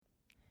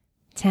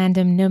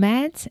Tandem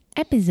Nomads,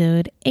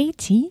 episode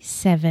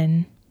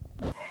 87.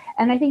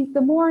 And I think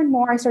the more and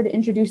more I started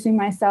introducing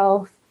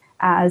myself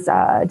as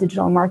a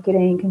digital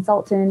marketing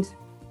consultant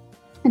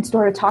and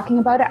started talking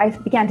about it, I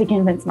began to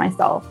convince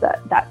myself that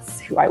that's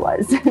who I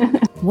was.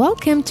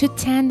 Welcome to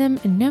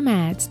Tandem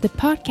Nomads, the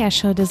podcast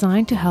show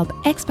designed to help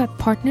expat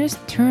partners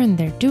turn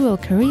their dual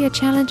career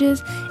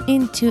challenges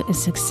into a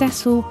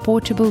successful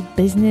portable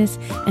business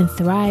and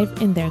thrive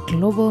in their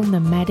global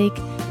nomadic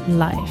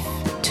life.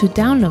 To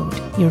download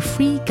your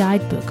free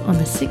guidebook on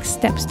the 6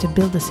 steps to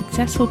build a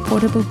successful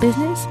portable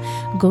business,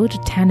 go to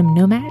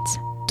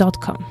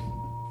tandemnomads.com.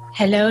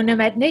 Hello,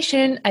 Nomad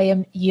Nation. I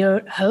am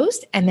your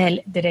host, Amel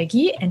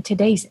Deragi, and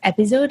today's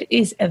episode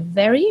is a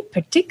very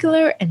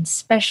particular and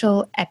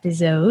special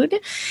episode.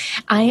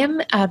 I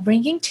am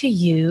bringing to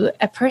you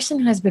a person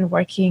who has been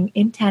working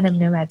in Tandem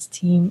Nomads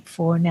team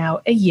for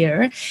now a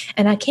year,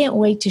 and I can't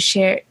wait to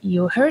share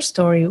her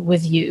story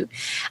with you.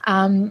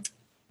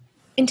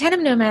 In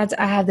Tandem Nomads,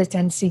 I have the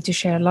tendency to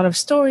share a lot of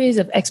stories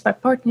of expat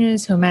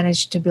partners who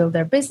managed to build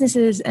their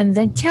businesses and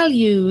then tell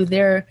you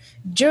their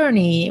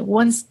journey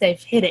once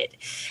they've hit it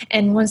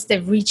and once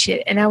they've reached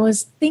it. And I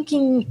was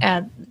thinking,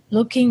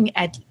 looking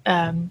at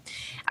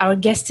our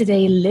guest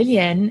today,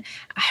 Lillian,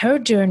 her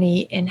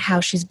journey and how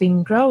she's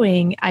been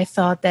growing, I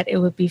thought that it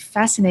would be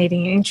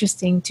fascinating and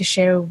interesting to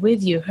share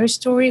with you her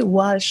story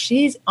while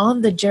she's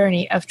on the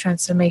journey of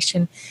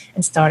transformation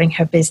and starting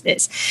her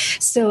business.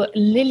 So,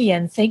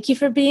 Lillian, thank you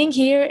for being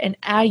here. And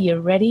are you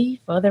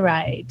ready for the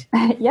ride?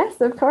 Yes,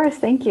 of course.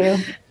 Thank you.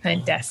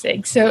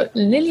 Fantastic. So,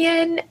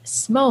 Lillian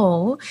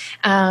Small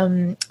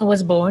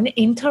was born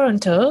in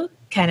Toronto,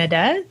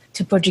 Canada,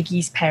 to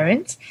Portuguese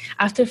parents.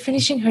 After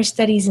finishing her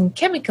studies in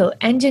chemical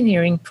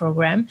engineering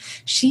program,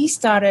 she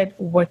started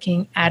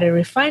working at a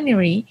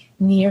refinery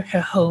near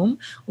her home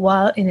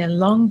while in a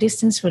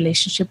long-distance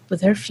relationship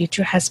with her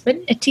future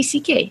husband, a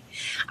TCK.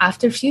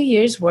 After a few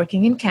years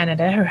working in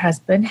Canada, her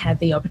husband had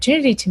the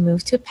opportunity to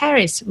move to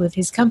Paris with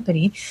his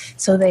company,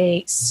 so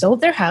they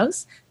sold their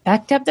house,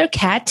 packed up their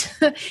cat,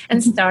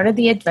 and started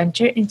the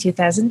adventure in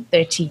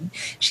 2013.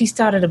 She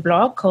started a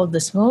blog called The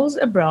Smalls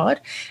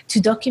Abroad to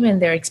document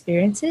their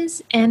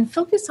experiences and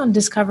focus on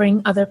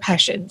discovering other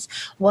passions.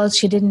 While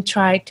she didn't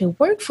try to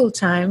work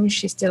full-time,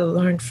 she still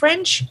learned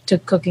French,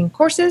 took cooking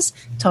courses,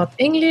 taught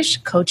English,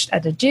 coached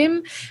at a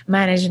gym,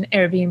 managed an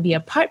Airbnb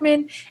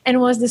apartment,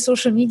 and was the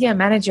social media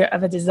manager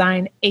of a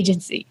design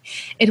agency.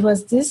 It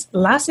was this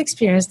last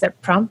experience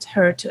that prompted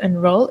her to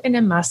enroll in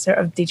a Master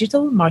of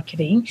Digital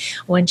Marketing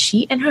when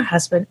she and her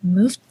husband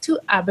moved to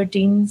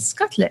Aberdeen,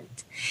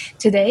 Scotland.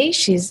 Today,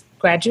 she's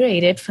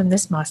graduated from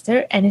this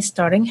master and is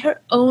starting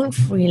her own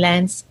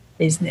freelance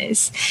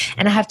business.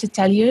 And I have to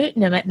tell you,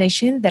 Nomad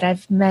Nation, that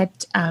I've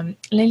met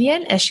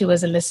Lillian as she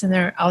was a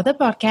listener of the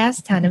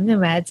podcast, Tandem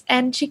Nomads,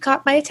 and she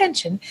caught my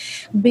attention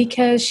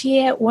because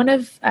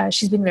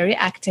she's been very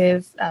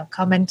active,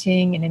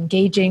 commenting and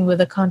engaging with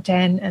the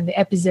content and the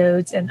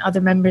episodes and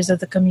other members of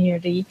the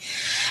community.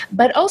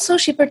 But also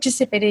she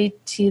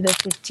participated to the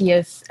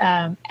 50th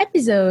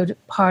episode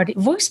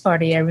voice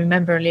party, I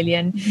remember,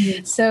 Lillian.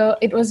 Mm-hmm. So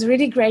it was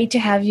really great to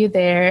have you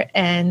there.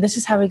 And this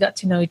is how we got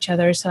to know each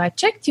other. So I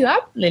checked you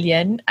up, Lillian.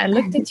 I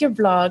looked at your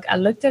blog, I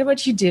looked at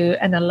what you do,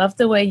 and I loved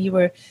the way you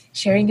were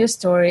sharing your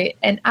story.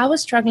 And I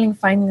was struggling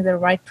finding the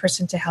right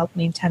person to help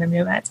me in Tandem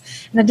Nomads.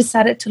 And I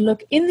decided to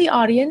look in the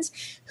audience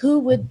who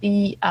would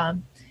be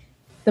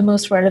the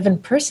most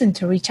relevant person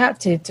to reach out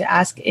to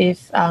ask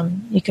if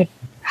you could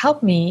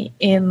help me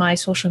in my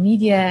social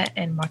media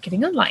and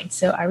marketing online.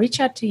 So I reached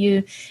out to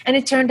you, and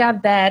it turned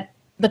out that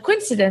the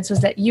coincidence was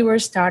that you were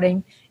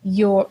starting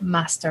your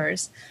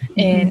master's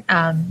in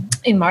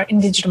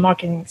digital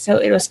marketing. So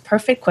it was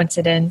perfect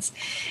coincidence.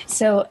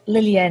 So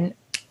Lillian,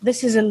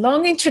 this is a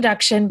long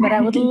introduction, but I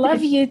would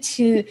love you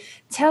to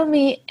tell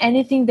me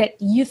anything that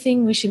you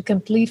think we should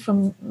complete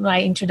from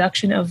my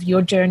introduction of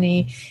your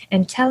journey,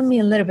 and tell me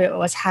a little bit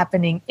what's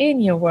happening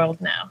in your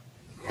world now.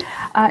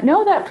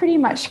 No, that pretty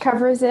much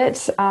covers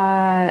it.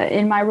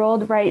 In my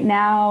world right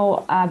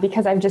now,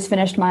 because I've just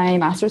finished my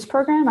master's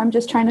program, I'm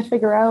just trying to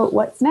figure out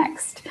what's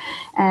next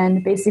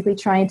and basically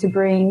trying to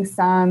bring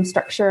some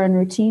structure and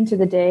routine to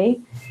the day.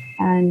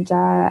 And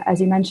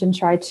as you mentioned,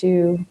 try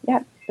to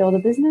build a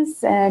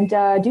business and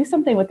do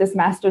something with this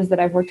master's that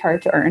I've worked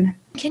hard to earn.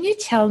 Can you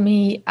tell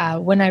me,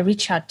 when I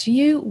reached out to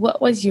you,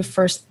 what was your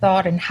first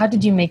thought and how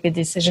did you make the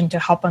decision to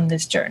hop on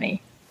this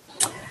journey?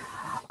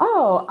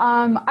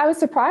 I was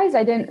surprised.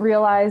 I didn't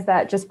realize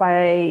that just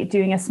by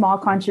doing a small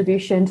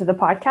contribution to the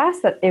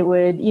podcast that it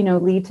would,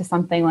 lead to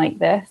something like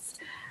this.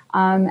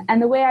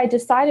 And the way I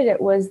decided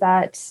it was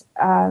that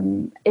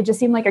it just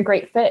seemed like a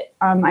great fit.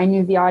 I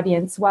knew the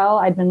audience well.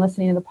 I'd been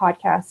listening to the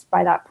podcast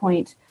by that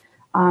point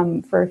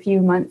for a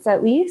few months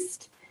at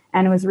least,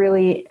 and was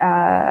really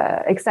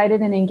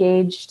excited and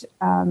engaged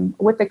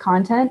with the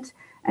content.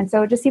 And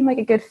so it just seemed like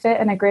a good fit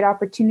and a great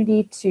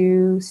opportunity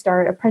to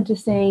start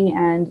apprenticing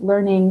and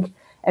learning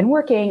and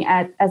working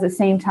at the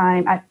same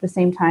time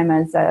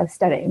as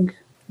studying.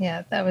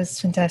 Yeah, that was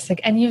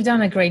fantastic. And you've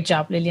done a great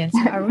job, Lillian. So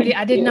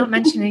I did not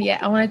mention it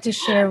yet. I wanted to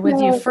share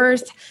with you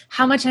first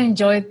how much I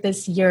enjoyed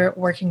this year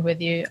working with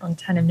you on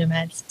Tandem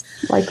Nomads.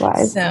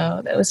 Likewise.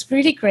 So that was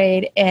really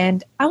great.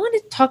 And I want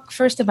to talk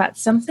first about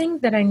something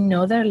that I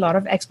know that a lot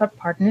of expat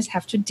partners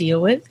have to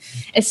deal with,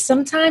 is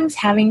sometimes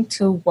having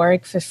to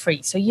work for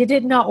free. So you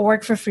did not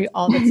work for free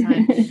all the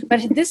time,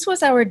 but this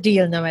was our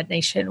deal, Nomad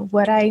Nation.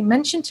 What I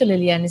mentioned to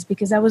Lillian is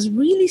because I was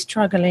really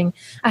struggling.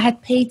 I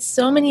had paid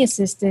so many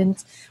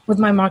assistants with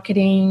my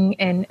marketing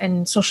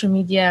and social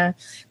media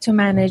to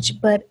manage,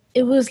 but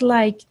it was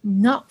like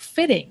not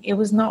fitting. It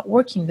was not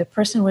working. The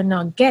person would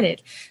not get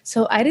it.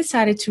 So I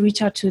decided to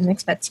reach out to an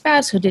expat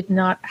spouse who did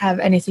not have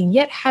anything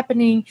yet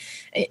happening.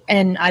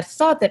 And I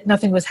thought that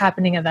nothing was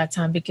happening at that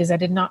time because I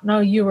did not know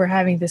you were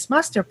having this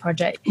master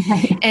project.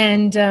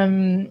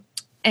 And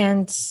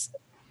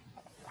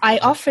I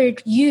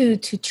offered you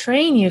to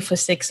train you for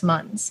 6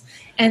 months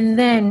and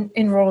then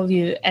enroll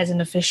you as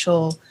an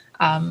official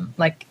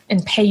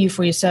and pay you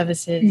for your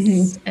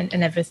services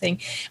and everything.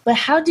 But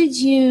how did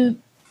you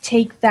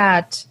take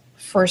that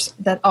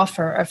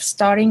offer of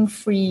starting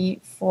free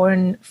for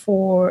an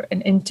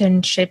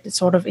internship,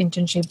 sort of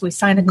internship? We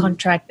signed a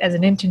contract as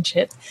an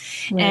internship,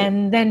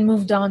 and then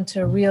moved on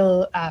to a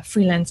real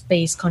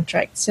freelance-based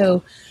contract.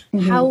 So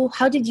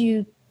how did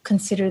you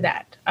consider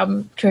that?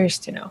 I'm curious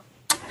to know.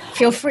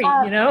 Feel free,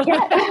 Yeah.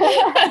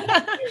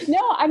 No,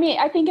 I mean,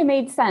 I think it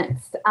made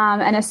sense.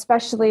 And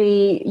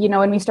especially,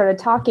 when we started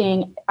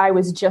talking, I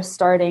was just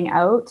starting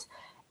out,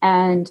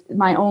 and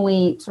my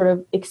only sort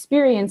of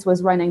experience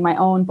was running my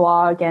own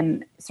blog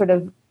and sort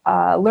of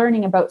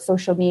learning about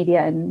social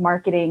media and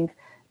marketing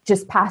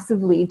just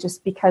passively,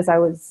 just because I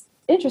was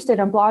interested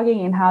in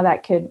blogging and how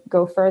that could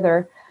go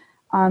further.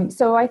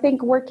 So I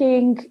think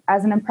working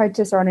as an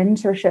apprentice or an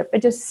internship,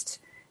 it just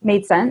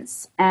made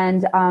sense.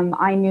 And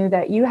I knew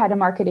that you had a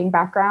marketing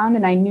background,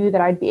 and I knew that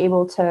I'd be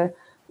able to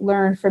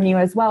learn from you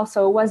as well.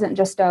 So it wasn't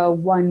just a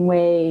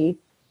one-way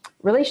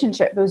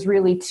relationship. It was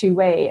really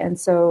two-way. And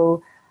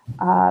so,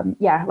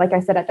 like I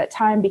said, at that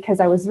time, because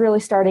I was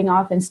really starting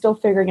off and still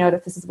figuring out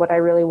if this is what I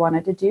really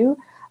wanted to do,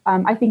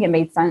 I think it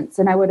made sense.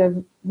 And I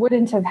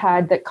wouldn't have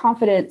had the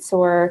confidence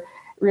or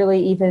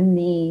really even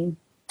the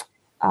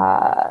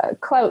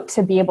clout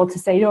to be able to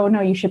say, oh,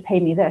 no, you should pay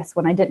me this,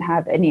 when I didn't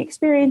have any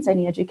experience,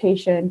 any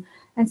education.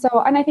 And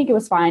I think it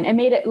was fine. It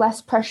made it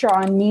less pressure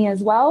on me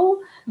as well,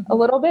 a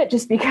little bit,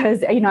 just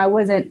because, I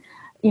wasn't,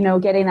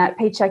 getting that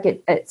paycheck.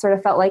 It sort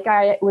of felt like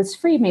I was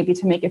free maybe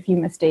to make a few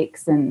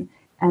mistakes and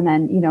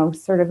then,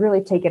 sort of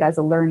really take it as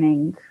a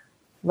learning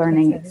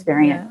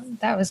experience. Yeah,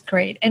 that was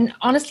great. And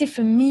honestly,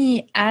 for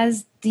me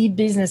as the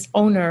business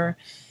owner,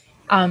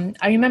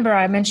 I remember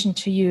I mentioned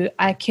to you,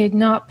 I could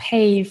not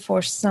pay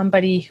for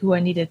somebody who I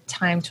needed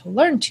time to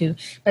learn to.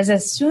 But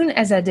as soon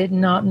as I did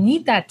not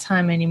need that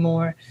time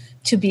anymore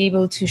to be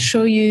able to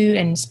show you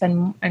and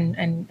spend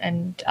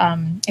and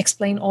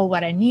explain all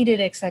what I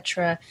needed,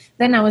 etc.,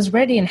 then I was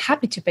ready and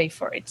happy to pay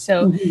for it.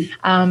 So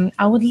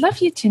I would love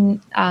you to,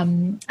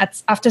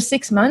 after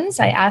 6 months,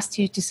 I asked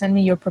you to send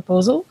me your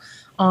proposal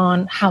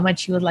on how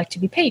much you would like to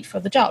be paid for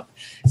the job.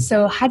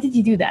 So how did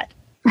you do that?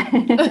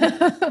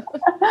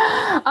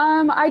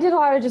 I did a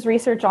lot of just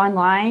research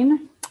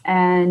online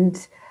and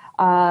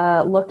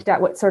looked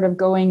at what sort of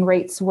going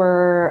rates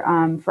were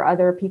for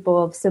other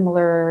people of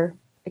similar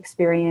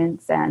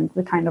experience and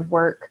the kind of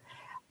work.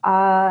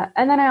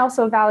 And then I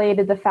also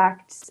evaluated the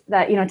fact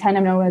that,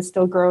 Tandem Nomad is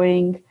still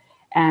growing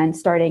and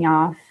starting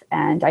off,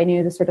 and I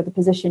knew the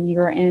position you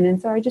were in. And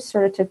so I just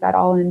sort of took that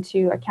all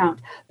into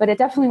account, but it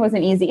definitely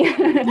wasn't easy.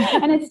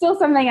 And it's still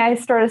something I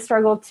sort of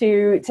struggle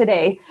to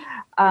today.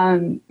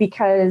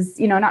 Because,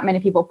 not many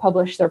people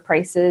publish their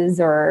prices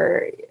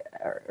or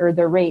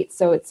their rates.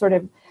 So it's sort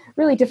of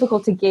really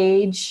difficult to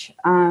gauge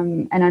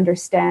and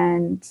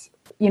understand,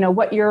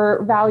 what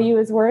your value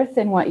is worth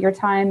and what your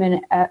time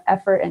and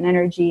effort and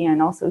energy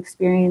and also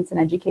experience and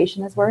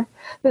education is worth.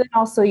 But then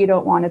also you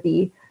don't want to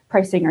be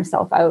pricing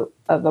yourself out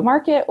of the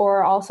market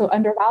or also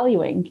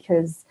undervaluing,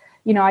 because,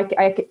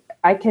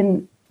 I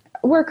can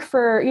work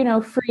for,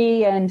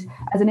 free and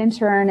as an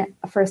intern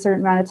for a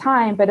certain amount of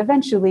time, but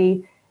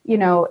eventually,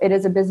 it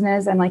is a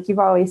business. And like you've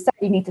always said,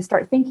 you need to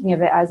start thinking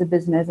of it as a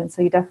business. And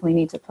so you definitely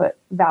need to put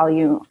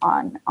value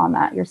on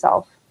that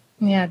yourself.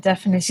 Yeah,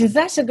 definitely. So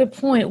that's a good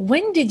point.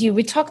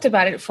 We talked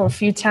about it for a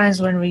few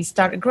times when we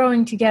started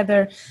growing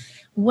together.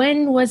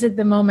 When was it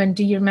the moment,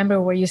 do you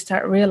remember, where you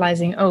start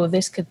realizing, oh,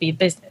 this could be a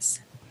business?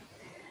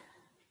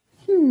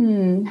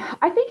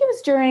 I think it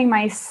was during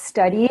my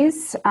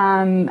studies.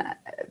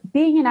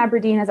 Being in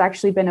Aberdeen has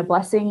actually been a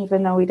blessing,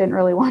 even though we didn't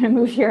really want to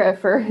move here at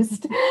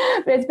first.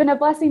 But it's been a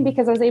blessing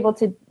because I was able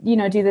to,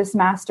 do this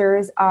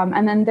master's.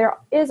 And then there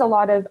is a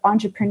lot of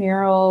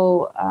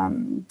entrepreneurial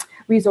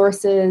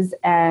resources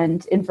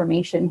and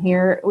information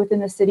here within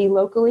the city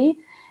locally.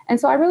 And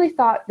so I really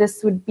thought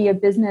this would be a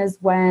business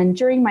when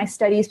during my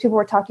studies, people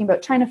were talking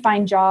about trying to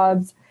find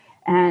jobs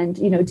and,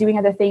 doing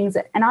other things.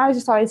 And I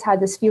just always had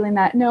this feeling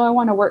that, no, I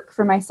want to work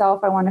for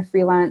myself. I want to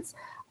freelance.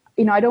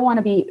 I don't want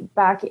to be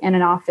back in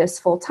an office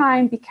full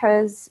time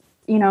because,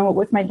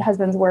 with my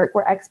husband's work,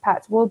 we're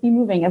expats. We'll be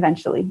moving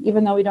eventually,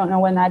 even though we don't know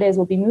when that is,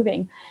 we'll be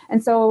moving.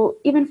 And so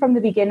even from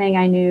the beginning,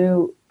 I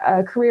knew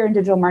a career in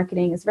digital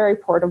marketing is very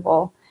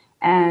portable,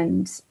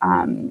 and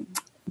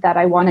that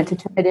I wanted to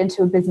turn it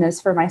into a business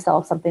for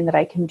myself, something that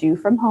I can do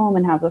from home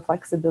and have the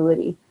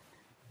flexibility.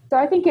 So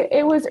I think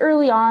it was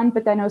early on,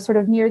 but then it was sort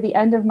of near the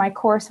end of my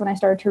course when I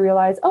started to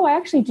realize, I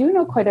actually do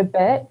know quite a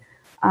bit,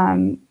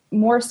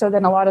 more so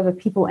than a lot of the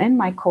people in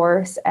my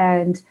course.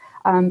 And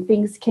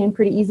things came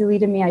pretty easily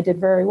to me. I did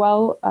very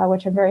well,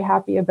 which I'm very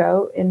happy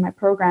about in my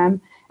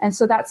program. And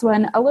so that's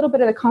when a little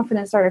bit of the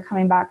confidence started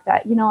coming back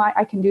that,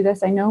 I can do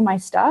this. I know my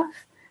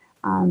stuff.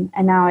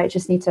 And now I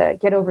just need to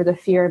get over the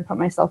fear and put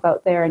myself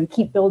out there and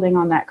keep building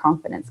on that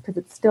confidence, because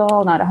it's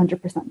still not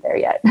 100% there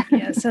yet.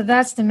 Yeah, so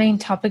that's the main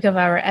topic of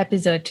our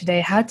episode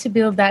today, how to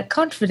build that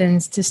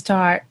confidence to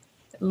start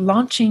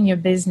launching your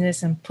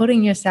business and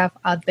putting yourself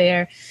out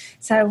there.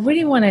 So I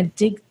really want to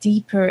dig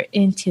deeper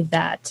into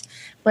that.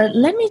 But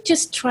let me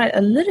just try a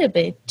little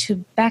bit to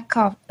back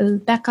up a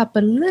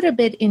little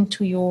bit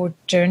into your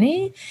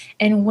journey.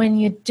 And when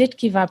you did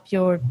give up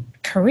your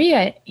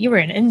career, you were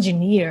an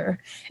engineer.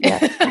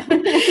 Yes.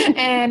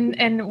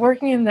 and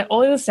working in the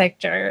oil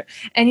sector,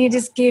 and you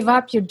just gave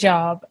up your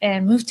job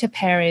and moved to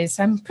Paris.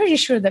 I'm pretty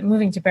sure that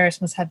moving to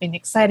Paris must have been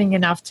exciting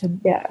enough to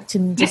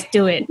just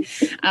do it.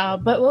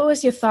 But what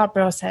was your thought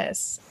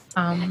process?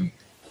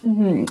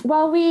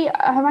 Well,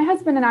 my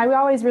husband and I, we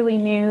always really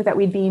knew that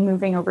we'd be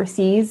moving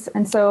overseas.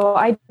 And so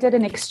I did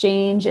an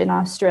exchange in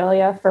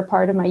Australia for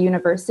part of my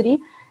university.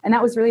 And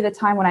that was really the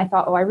time when I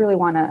thought, I really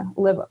want to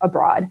live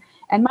abroad.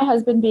 And my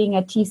husband, being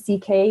a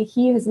TCK,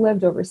 he has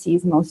lived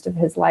overseas most of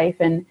his life.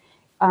 And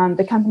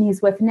the company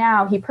he's with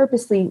now, he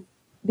purposely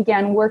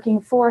began working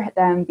for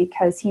them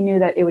because he knew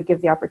that it would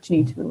give the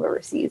opportunity to move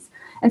overseas.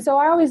 And so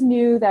I always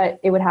knew that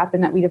it would happen,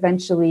 that we'd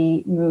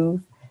eventually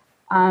move.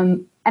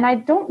 And I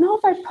don't know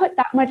if I put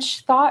that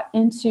much thought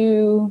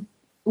into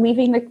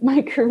leaving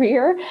my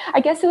career. I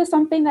guess it was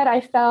something that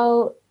I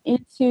fell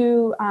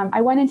into.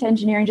 I went into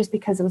engineering just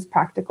because it was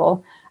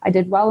practical. I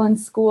did well in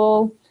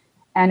school,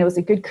 and it was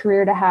a good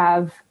career to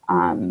have,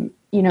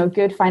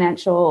 good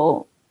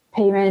financial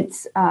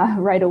payments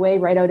right away,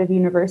 right out of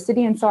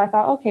university. And so I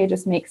thought, okay, it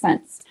just makes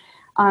sense.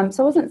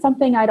 So it wasn't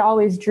something I'd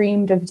always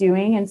dreamed of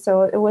doing. And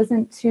so it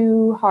wasn't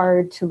too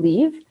hard to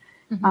leave.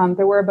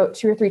 There were about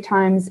 2 or 3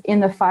 times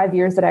in the 5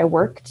 years that I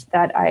worked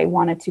that I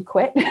wanted to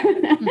quit.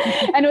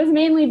 And it was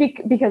mainly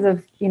because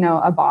of,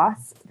 a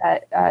boss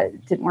that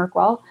didn't work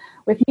well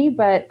with me.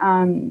 But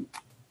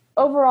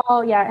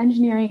overall,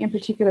 engineering in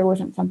particular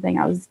wasn't something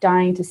I was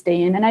dying to stay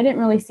in. And I didn't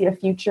really see a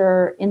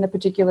future in the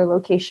particular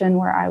location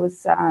where I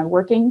was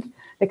working.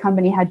 The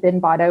company had been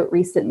bought out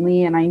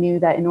recently, and I knew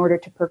that in order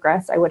to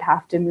progress, I would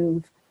have to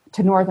move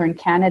to Northern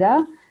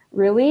Canada,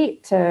 really,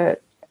 to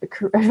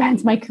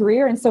advance my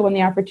career. And so when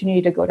the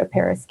opportunity to go to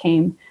Paris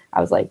came, I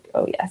was like,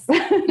 oh yes,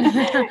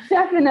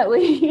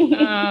 definitely.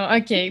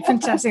 Okay,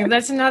 fantastic.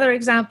 That's another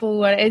example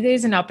where it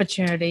is an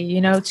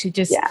opportunity, to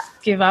just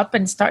give up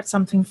and start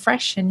something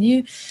fresh and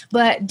new.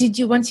 But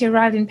once you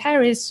arrived in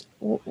Paris,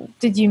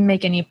 did you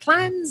make any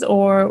plans,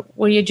 or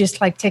were you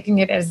just like taking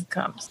it as it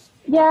comes?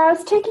 Yeah, I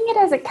was taking it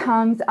as it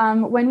comes.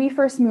 When we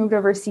first moved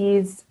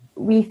overseas,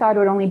 we thought it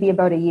would only be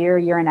about a year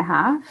and a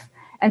half.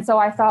 And so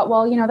I thought,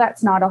 well,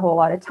 that's not a whole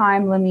lot of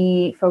time. Let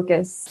me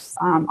focus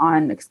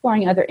on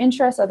exploring other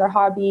interests, other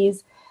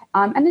hobbies,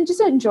 and then just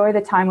enjoy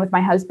the time with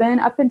my husband.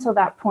 Up until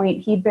that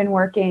point, he'd been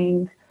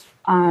working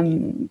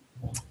on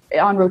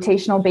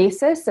rotational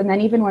basis. And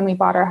then even when we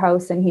bought our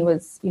house and he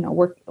was,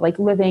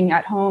 living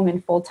at home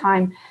and full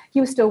time,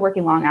 he was still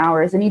working long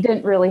hours, and he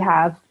didn't really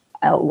have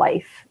a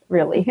life,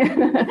 really.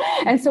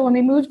 And so when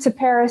we moved to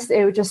Paris,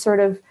 it was just sort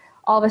of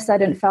all of a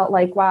sudden felt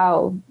like,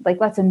 wow,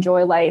 let's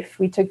enjoy life.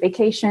 We took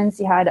vacations.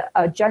 We had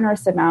a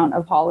generous amount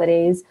of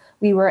holidays.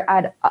 We were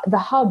at the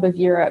hub of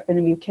Europe,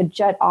 and we could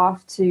jet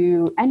off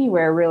to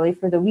anywhere really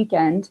for the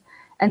weekend.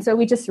 And so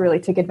we just really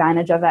took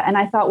advantage of it. And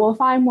I thought, well, if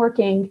I'm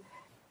working,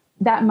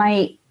 that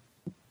might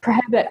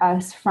prohibit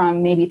us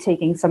from maybe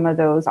taking some of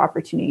those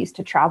opportunities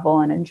to travel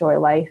and enjoy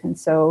life. And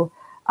so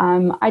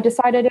I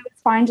decided it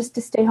was fine just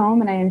to stay home,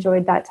 and I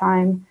enjoyed that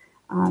time.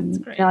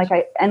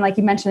 Like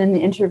you mentioned in the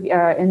interview,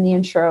 in the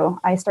intro,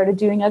 I started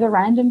doing other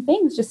random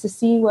things just to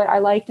see what I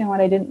liked and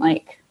what I didn't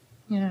like.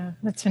 Yeah,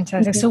 that's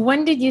fantastic. So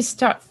when did you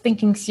start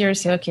thinking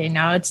seriously, okay,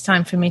 now it's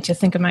time for me to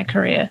think of my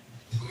career?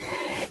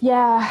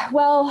 Yeah,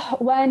 well,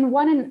 when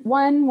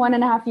one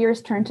and a half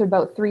years turned to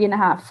about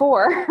 3.5,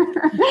 4,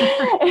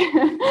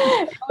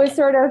 it was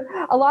sort of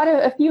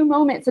a few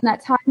moments in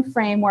that time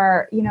frame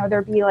where,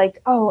 there'd be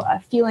like, a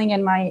feeling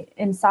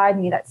inside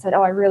me that said,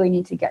 I really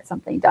need to get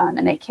something done.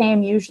 And it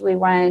came usually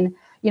when,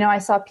 I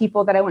saw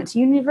people that I went to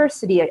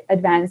university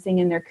advancing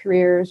in their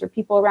careers, or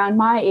people around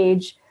my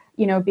age,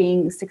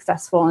 being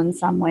successful in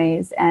some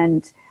ways.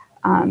 And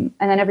then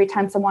every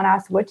time someone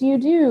asked, what do you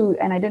do?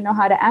 And I didn't know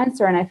how to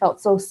answer. And I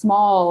felt so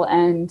small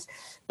and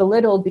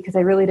belittled because I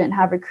really didn't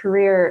have a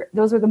career.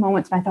 Those were the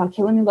moments when I thought,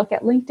 okay, let me look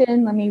at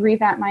LinkedIn. Let me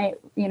revamp my,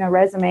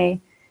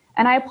 resume.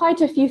 And I applied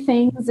to a few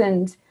things,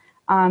 and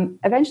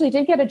Eventually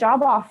did get a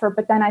job offer,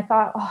 but then I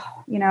thought,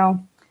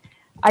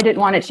 I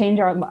didn't want to change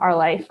our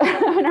life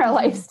and our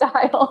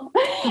lifestyle.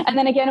 And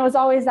then again, it was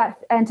always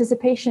that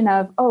anticipation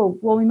of,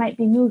 we might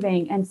be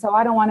moving. And so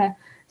I don't want to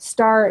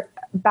start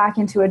back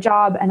into a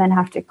job and then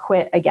have to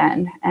quit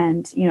again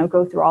and,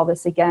 go through all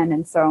this again.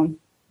 And so,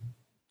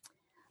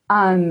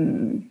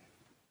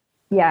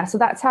 so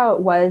that's how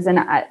it was. And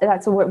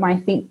that's what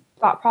my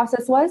thought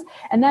process was.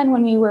 And then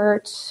when we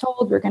were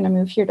told we're going to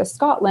move here to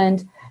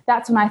Scotland,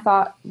 that's when I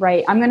thought,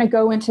 right, I'm going to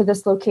go into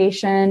this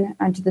location,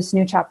 into this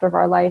new chapter of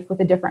our life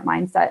with a different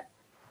mindset.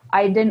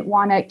 I didn't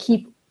want to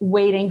keep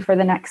waiting for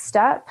the next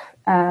step.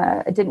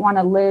 I didn't want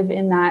to live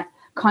in that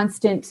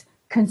constant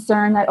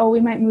concern that, we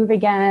might move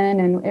again.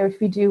 And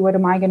if we do, what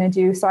am I going to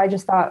do? So I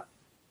just thought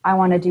I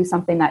want to do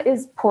something that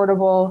is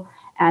portable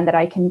and that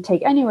I can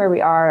take anywhere we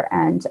are.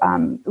 And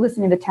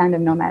listening to the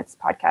Tandem Nomads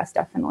podcast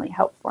definitely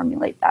helped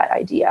formulate that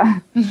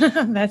idea.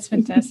 That's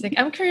fantastic.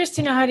 I'm curious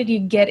to know, how did you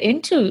get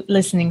into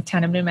listening to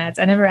Tandem Nomads?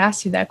 I never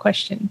asked you that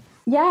question.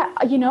 Yeah,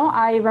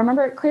 I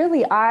remember it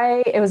clearly.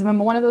 It was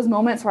one of those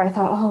moments where I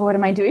thought, what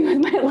am I doing with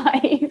my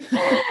life?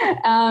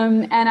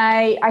 And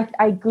I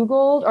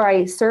Googled, or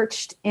I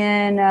searched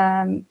in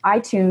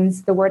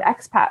iTunes the word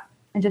expat,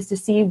 and just to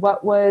see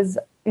what was,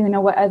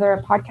 what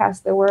other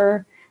podcasts there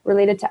were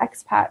related to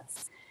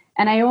expats.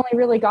 And I only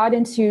really got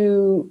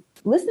into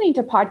listening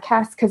to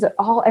podcasts because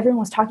everyone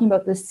was talking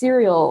about the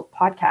Serial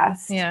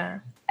podcast. Yeah.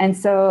 And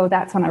so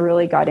that's when I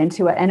really got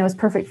into it. And it was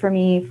perfect for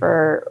me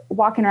for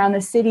walking around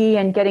the city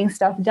and getting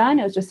stuff done.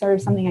 It was just sort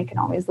of something I can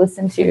always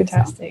listen to.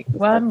 Fantastic.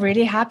 So I'm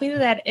really happy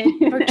that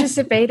it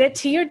participated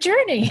to your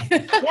journey.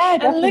 Yeah,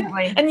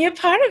 definitely. and you're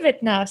part of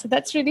it now. So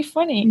that's really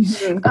funny.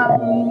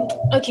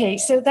 Mm-hmm. Okay,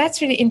 so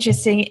that's really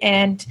interesting.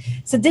 And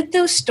so did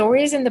those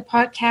stories in the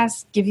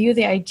podcast give you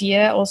the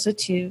idea also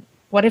to,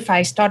 what if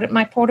I started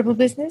my portable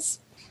business?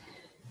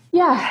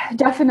 Yeah,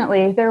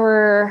 definitely. There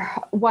were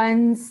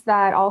ones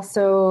that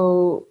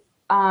also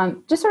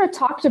just sort of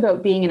talked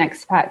about being an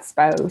expat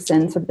spouse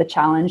and sort of the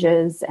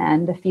challenges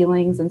and the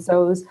feelings. And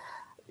so it was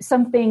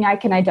something I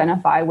can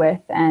identify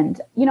with.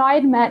 And, I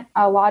had met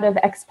a lot of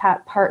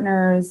expat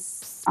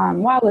partners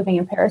while living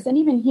in Paris and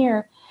even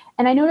here.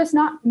 And I noticed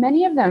not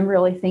many of them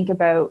really think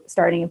about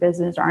starting a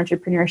business or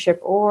entrepreneurship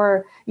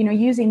or,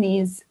 using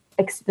this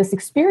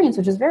experience,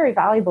 which is very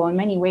valuable in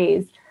many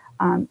ways,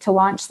 to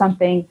launch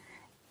something.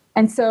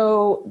 And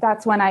so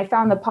that's when I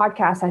found the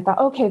podcast. I thought,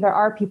 okay, there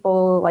are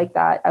people like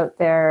that out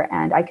there,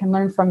 and I can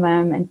learn from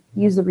them and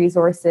use the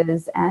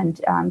resources and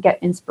get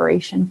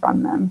inspiration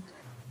from them.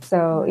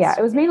 So yeah,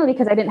 it was mainly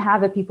because I didn't have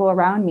the people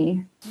around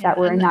me that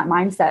were in that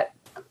mindset.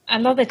 I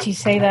love that you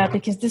say that,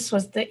 because this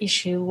was the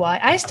issue why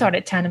I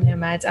started Tandem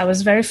Nomads. I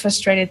was very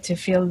frustrated to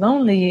feel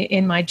lonely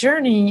in my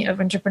journey of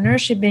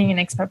entrepreneurship, being an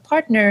expat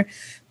partner,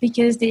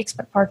 because the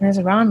expat partners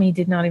around me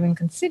did not even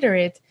consider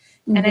it.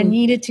 Mm-hmm. And I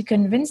needed to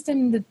convince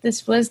them that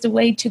this was the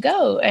way to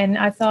go. And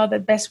I thought the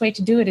best way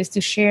to do it is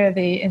to share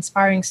the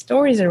inspiring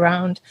stories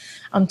around,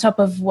 on top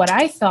of what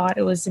I thought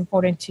it was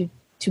important to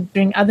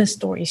bring other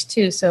stories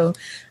too. So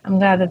I'm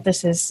glad that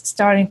this is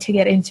starting to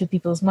get into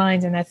people's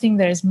minds. And I think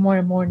there's more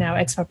and more now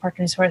expat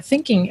partners who are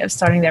thinking of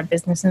starting their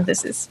business. And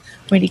this is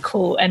really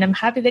cool. And I'm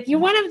happy that you're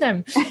one of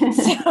them.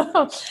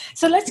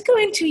 So let's go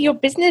into your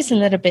business a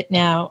little bit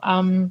now.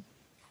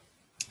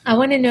 I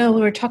want to know,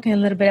 we were talking a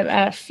little bit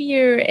about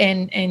fear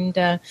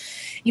and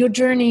your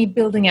journey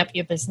building up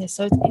your business.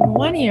 So in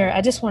 1 year, I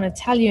just want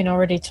to tell you, and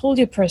already told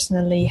you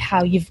personally,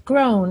 how you've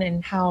grown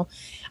and how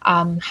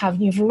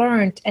you've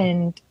learned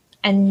and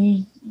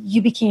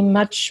you became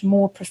much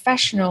more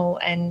professional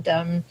and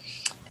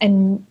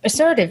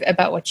assertive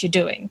about what you're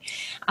doing.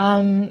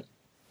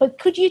 But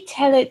could you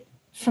tell it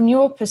from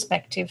your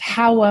perspective,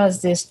 how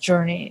was this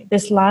journey,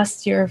 this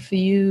last year for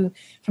you,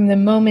 from the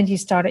moment you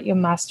started your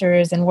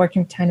master's and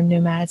working with Tandem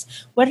Nomads?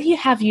 What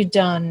have you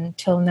done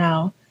till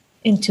now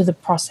into the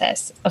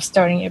process of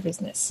starting your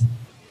business?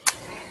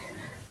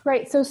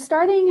 Right. So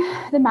starting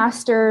the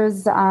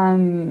master's,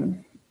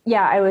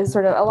 I was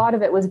sort of, a lot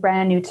of it was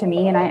brand new to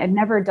me, and I had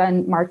never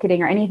done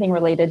marketing or anything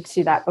related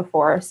to that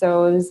before.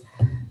 So it was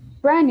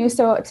brand new.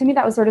 So to me,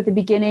 that was sort of the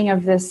beginning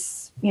of this,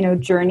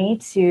 journey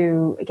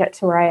to get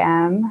to where I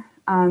am.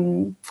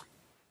 And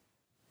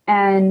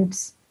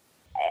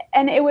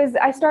it was,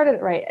 I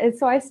started, right. And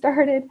so I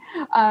started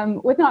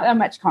with not that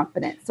much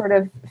confidence, sort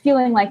of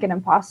feeling like an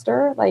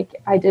imposter. Like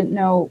I didn't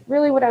know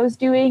really what I was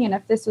doing and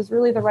if this was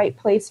really the right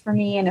place for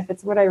me and if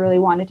it's what I really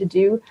wanted to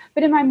do.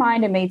 But in my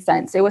mind, it made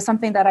sense. It was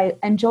something that I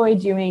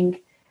enjoyed doing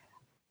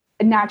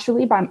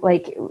naturally by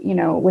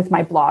with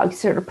my blog,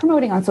 sort of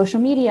promoting on social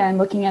media and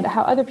looking at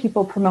how other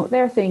people promote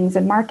their things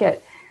and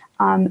market.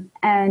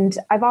 And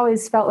I've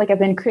always felt like I've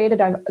been creative.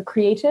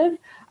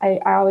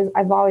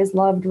 I've always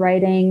loved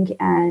writing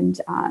and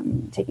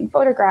taking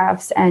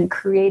photographs and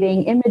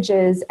creating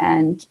images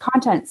and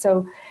content.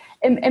 So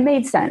it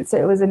made sense.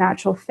 It was a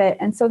natural fit.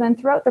 And so then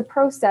throughout the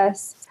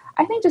process,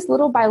 I think just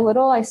little by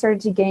little, I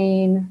started to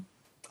gain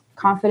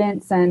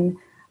confidence and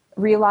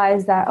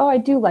realized that, oh, I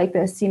do like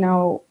this. When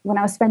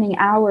I was spending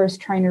hours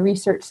trying to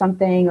research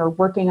something or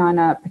working on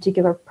a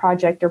particular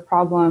project or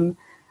problem,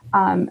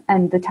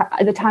 and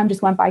the time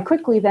just went by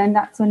quickly, then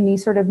that's when you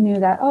sort of knew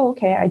that, oh,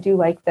 okay, I do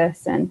like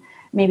this, and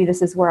maybe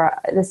this is where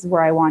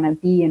I want to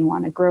be and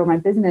want to grow my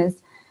business.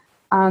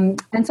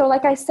 And so,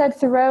 like I said,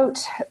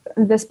 throughout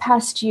this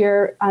past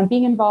year,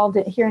 being involved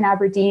here in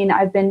Aberdeen,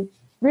 I've been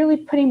really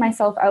putting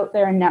myself out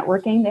there and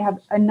networking. They have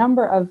a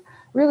number of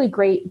really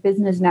great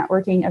business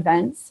networking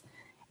events.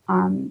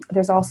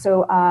 There's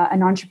also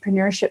an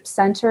entrepreneurship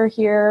center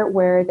here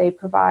where they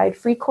provide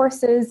free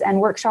courses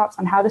and workshops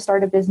on how to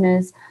start a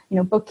business,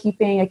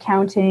 bookkeeping,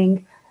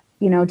 accounting,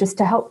 just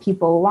to help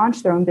people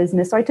launch their own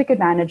business. So I took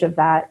advantage of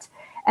that.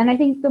 And I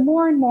think the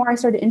more and more I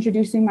started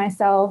introducing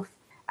myself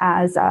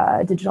as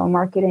a digital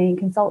marketing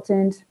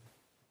consultant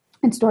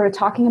and started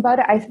talking about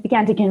it, I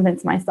began to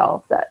convince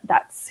myself that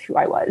that's who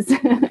I was.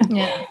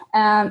 Yeah.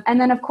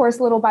 And then, of course,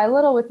 little by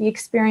little, with the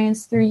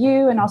experience through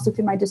you and also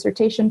through my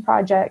dissertation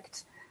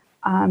project,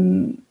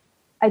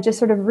 I just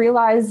sort of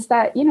realized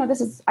that,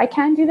 I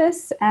can do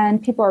this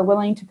and people are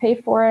willing to pay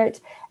for it.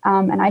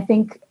 And I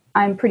think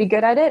I'm pretty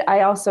good at it.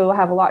 I also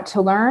have a lot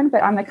to learn,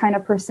 but I'm the kind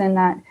of person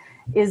that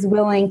is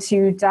willing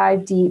to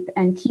dive deep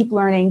and keep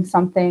learning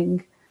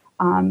something,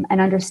 and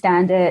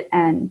understand it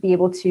and be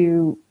able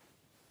to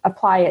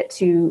apply it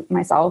to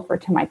myself or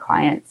to my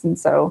clients. And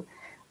so,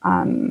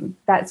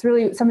 that's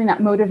really something that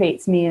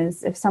motivates me,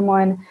 is if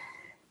someone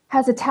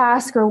has a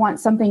task or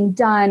wants something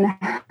done,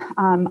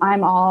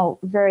 I'm all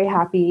very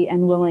happy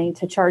and willing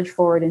to charge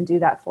forward and do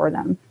that for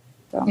them.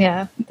 So.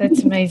 Yeah,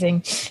 that's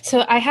amazing.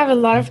 So I have a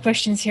lot of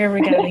questions here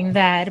regarding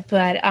that,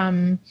 but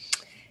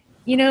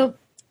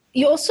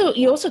you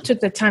also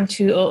took the time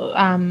to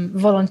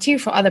volunteer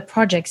for other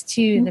projects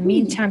too in the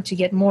meantime to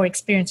get more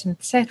experience,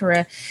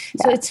 etc.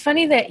 So it's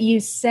funny that you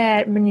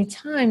said many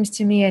times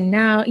to me, and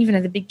now even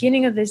at the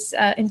beginning of this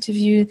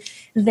interview,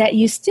 that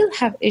you still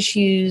have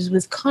issues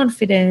with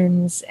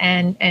confidence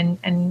and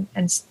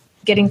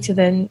getting to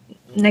the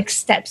next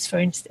steps, for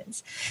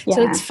instance. Yeah.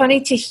 So it's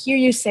funny to hear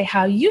you say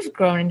how you've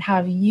grown and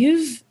how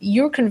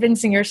you're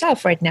convincing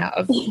yourself right now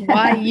of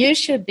why you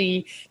should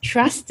be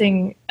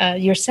trusting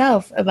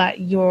yourself about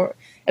your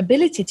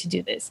ability to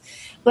do this.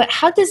 But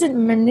how is it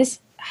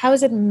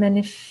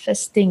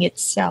manifesting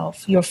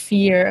itself, your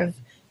fear of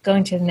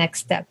going to the next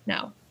step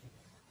now?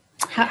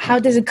 How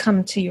does it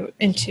come to you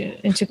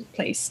into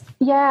place?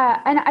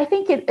 Yeah, and I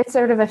think it's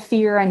sort of a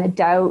fear and a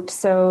doubt.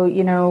 So,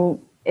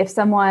 if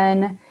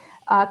someone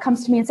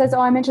comes to me and says, oh,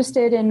 I'm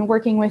interested in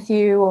working with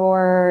you,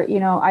 or,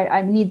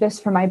 I need this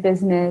for my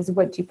business.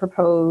 What do you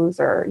propose?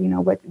 Or,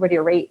 what are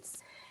your rates?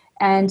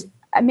 And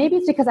maybe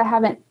it's because I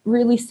haven't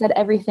really set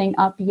everything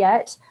up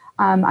yet.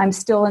 I'm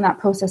still in that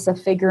process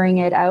of figuring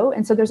it out.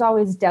 And so there's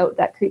always doubt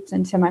that creeps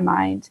into my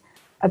mind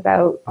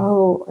about,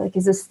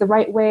 is this the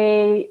right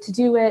way to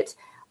do it?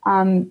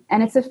 And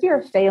it's a fear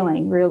of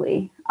failing,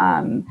 really.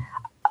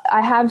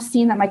 I have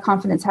seen that my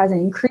confidence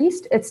hasn't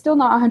increased. It's still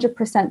not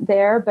 100%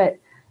 there, but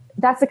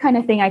that's the kind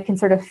of thing I can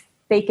sort of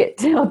fake it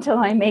till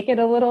I make it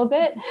a little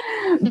bit.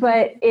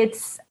 But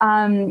it's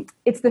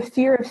the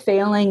fear of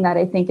failing that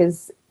I think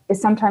is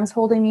sometimes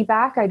holding me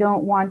back. I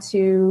don't want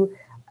to,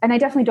 and I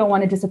definitely don't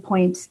want to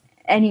disappoint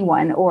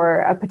anyone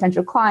or a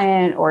potential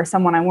client or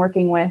someone I'm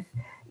working with.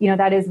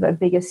 That is the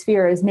biggest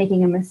fear, is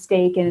making a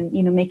mistake and,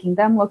 making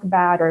them look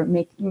bad or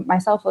make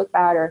myself look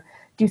bad or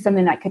do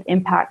something that could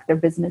impact their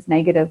business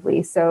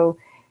negatively. So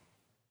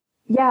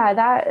yeah,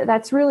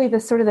 that's really the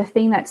sort of the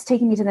thing that's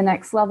taking me to the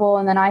next level.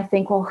 And then I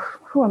think, well,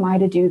 who am I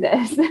to do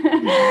this?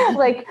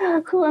 Like,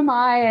 who am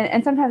I?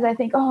 And sometimes I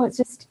think,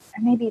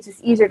 maybe it's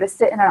just easier to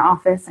sit in an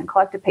office and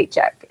collect a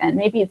paycheck. And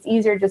maybe it's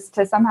easier just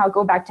to somehow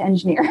go back to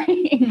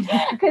engineering,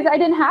 because I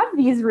didn't have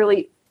these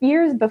really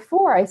fears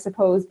before, I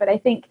suppose. But I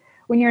think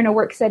when you're in a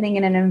work setting,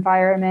 in an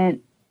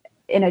environment,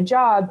 in a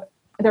job,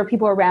 there are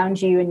people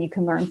around you and you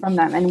can learn from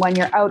them. And when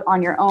you're out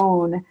on your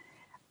own,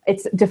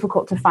 it's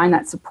difficult to find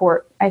that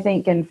support, I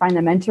think, and find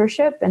the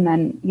mentorship. And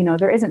then,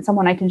 there isn't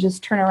someone I can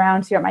just turn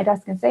around to at my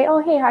desk and say, oh,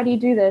 hey, how do you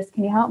do this?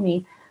 Can you help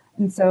me?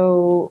 And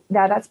so,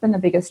 that's been the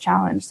biggest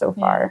challenge so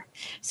far.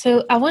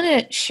 So I want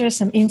to share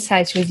some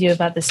insights with you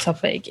about this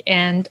topic.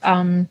 And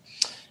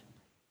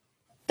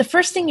the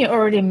first thing you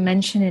already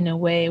mentioned in a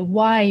way,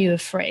 why are you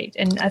afraid?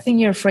 And I think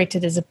you're afraid to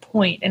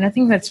disappoint. And I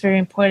think that's very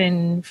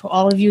important for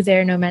all of you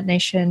there, Nomad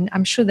Nation.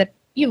 I'm sure that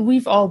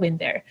we've all been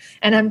there.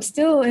 And I'm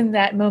still in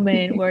that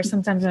moment where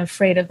sometimes I'm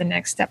afraid of the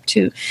next step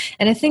too.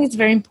 And I think it's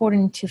very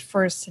important to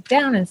first sit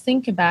down and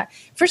think about,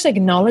 first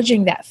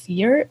acknowledging that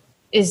fear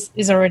is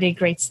already a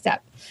great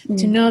step.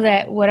 To know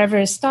that whatever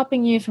is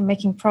stopping you from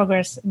making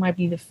progress might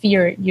be the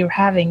fear you're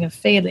having of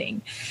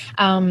failing.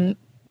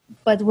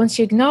 But once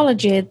you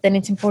acknowledge it, then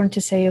it's important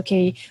to say,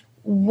 okay,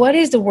 what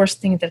is the worst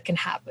thing that can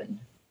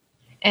happen?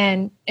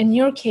 And in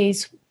your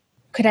case,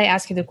 could I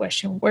ask you the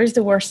question, where's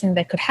the worst thing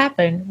that could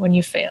happen when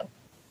you fail?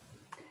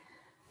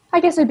 I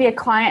guess it would be a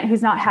client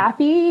who's not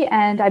happy,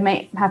 and I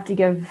might have to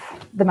give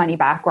the money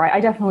back, or I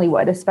definitely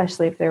would,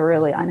 especially if they're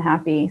really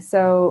unhappy.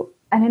 So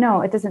I don't know,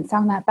 it doesn't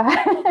sound that bad.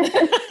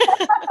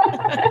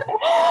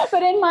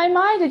 my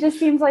mind, it just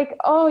seems like,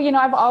 oh,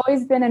 I've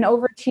always been an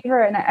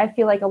overachiever. And I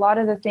feel like a lot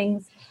of the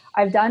things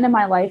I've done in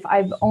my life,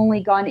 I've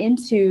only gone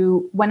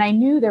into when I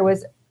knew there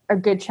was a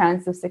good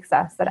chance of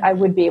success, that I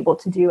would be able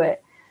to do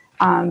it.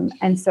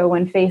 And so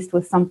when faced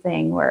with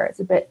something where it's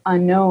a bit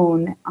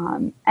unknown,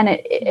 and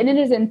it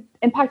is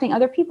impacting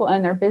other people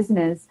and their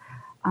business,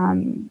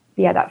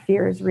 that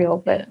fear is real.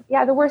 But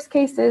the worst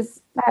case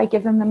is I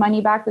give them the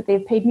money back that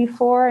they've paid me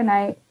for, and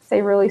I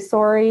say really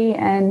sorry,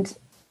 and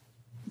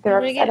they're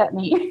upset at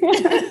me.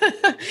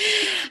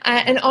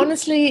 And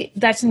honestly,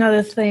 that's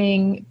another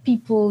thing.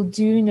 People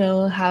do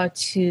know how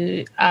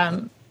to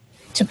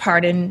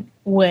pardon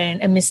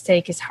when a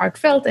mistake is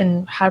heartfelt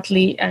and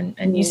heartily, and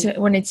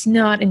when it's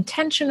not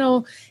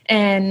intentional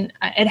and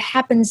it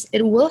happens,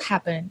 it will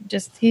happen.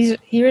 Just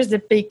here's the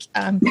big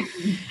how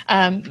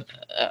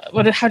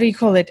do you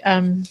call it?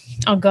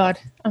 Oh God,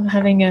 I'm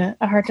having a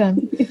hard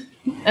time.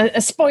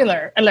 A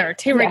spoiler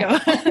alert. Here we go.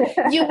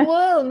 You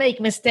will make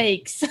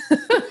mistakes.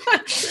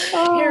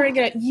 Here we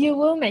go. You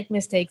will make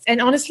mistakes.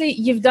 And honestly,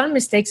 you've done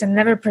mistakes and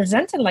never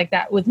presented like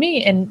that with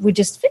me. And we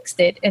just fixed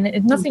it.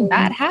 And nothing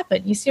bad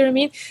happened. You see what I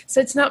mean?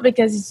 So it's not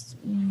because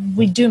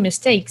we do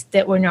mistakes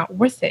that we're not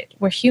worth it.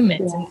 We're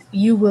humans. And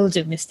you will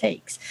do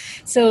mistakes.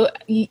 So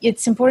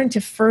it's important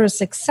to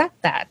first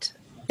accept that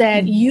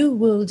you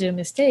will do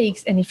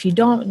mistakes. And if you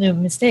don't do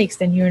mistakes,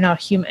 then you're not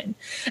human.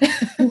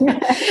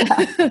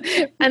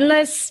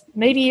 Unless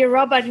maybe your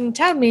robot can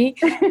tell me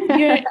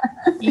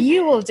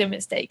you will do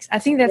mistakes. I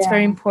think that's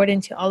very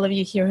important to all of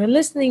you here who are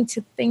listening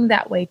to think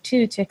that way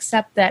too, to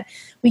accept that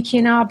we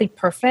cannot be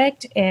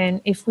perfect. And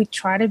if we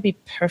try to be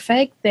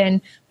perfect,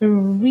 then we're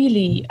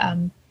really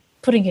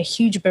putting a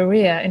huge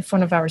barrier in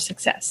front of our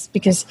success,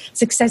 because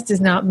success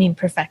does not mean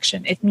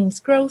perfection. It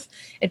means growth.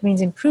 It means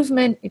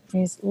improvement. It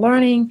means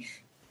learning.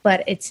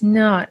 But it's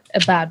not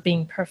about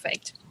being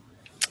perfect.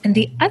 And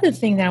the other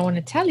thing that I want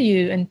to tell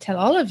you and tell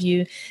all of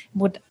you,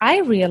 what I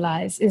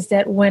realize is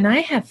that when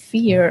I have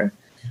fear,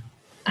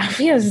 I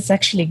realize it's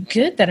actually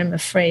good that I'm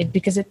afraid,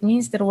 because it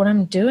means that what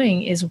I'm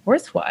doing is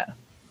worthwhile.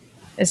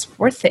 It's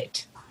worth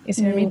it. You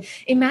see what I mean?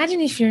 Imagine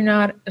if you're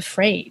not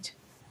afraid.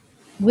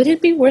 Would it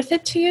be worth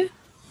it to you?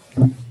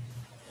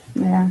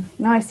 Yeah,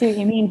 no, I see what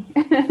you mean.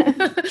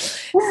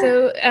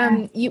 So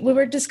we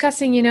were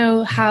discussing,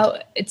 how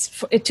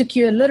it took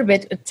you a little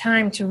bit of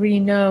time to really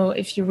know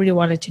if you really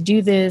wanted to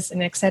do this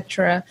and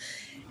etc.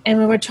 And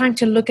we were trying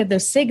to look at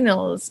those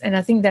signals, and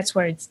I think that's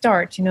where it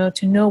starts.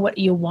 To know what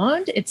you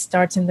want, it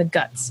starts in the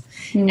guts.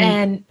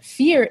 And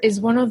fear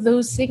is one of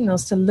those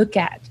signals to look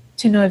at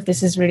to know if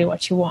this is really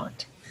what you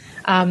want.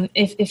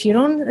 If you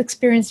don't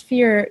experience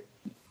fear,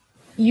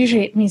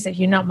 usually it means that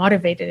you're not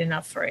motivated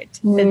enough for it,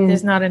 that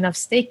there's not enough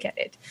stake at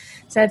it.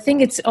 So I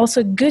think it's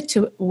also good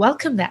to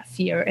welcome that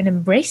fear and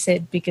embrace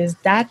it, because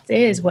that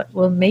is what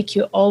will make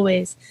you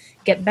always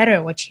get better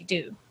at what you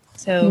do.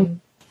 So,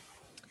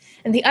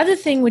 and the other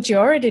thing which you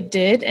already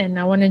did, and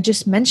I want to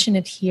just mention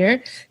it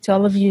here to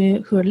all of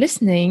you who are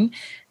listening,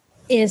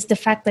 is the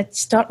fact that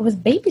start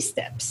with baby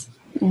steps.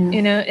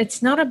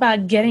 It's not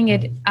about getting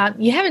it out.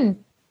 You haven't,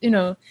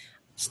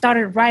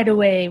 started right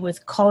away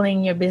with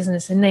calling your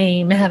business a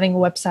name, having a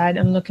website,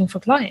 and looking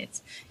for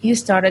clients. You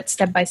started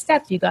step by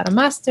step. You got a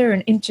master,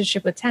 an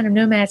internship with Tandem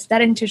Nomads.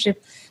 That internship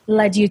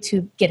led you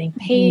to getting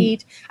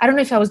paid. I don't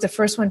know if I was the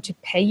first one to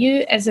pay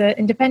you as an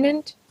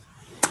independent.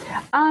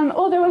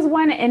 Well, there was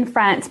one in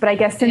France, but I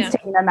guess since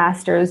taking the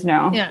master's,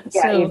 no. Yeah.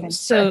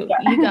 So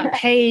you got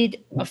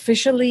paid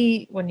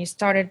officially when you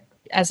started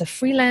as a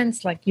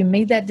freelance, like you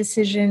made that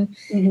decision,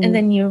 and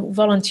then you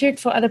volunteered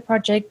for other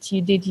projects,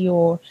 you did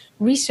your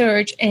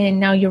research, and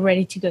now you're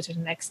ready to go to the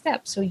next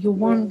step. So you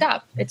warmed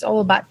up. It's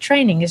all about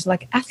training. It's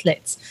like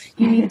athletes.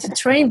 You need to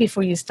train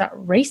before you start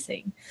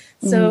racing.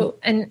 So,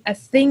 and I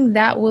think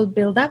that will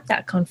build up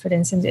that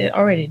confidence, and it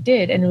already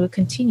did, and it will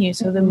continue.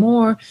 So the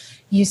more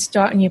you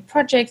start new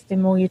projects, the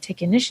more you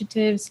take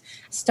initiatives,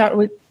 start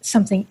with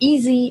something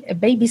easy, a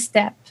baby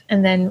step,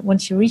 and then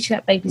once you reach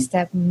that baby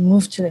step,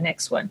 move to the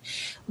next one.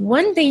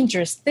 One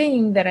dangerous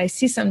thing that I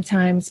see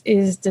sometimes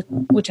is,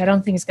 which I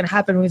don't think is going to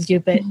happen with you,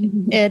 but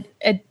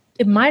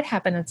it might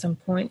happen at some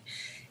point,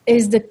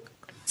 is the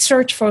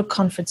search for a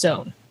comfort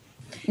zone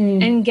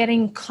and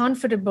getting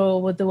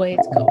comfortable with the way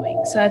it's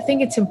going. So I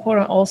think it's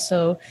important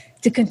also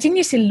to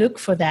continuously look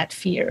for that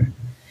fear,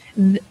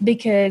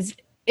 because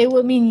it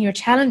will mean you're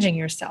challenging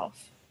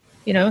yourself.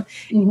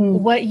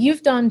 What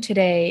you've done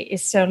today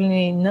is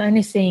certainly not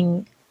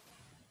anything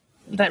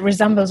that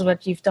resembles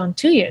what you've done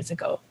 2 years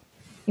ago.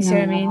 You see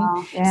what I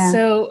mean? Yeah.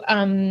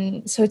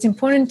 So it's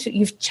important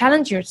you've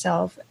challenged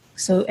yourself.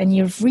 And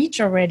you've reached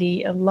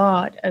already a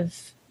lot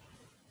of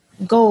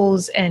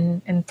goals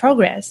and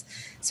progress.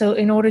 So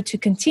in order to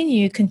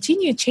continue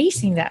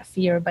chasing that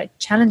fear by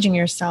challenging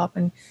yourself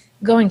and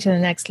going to the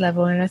next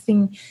level. And I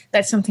think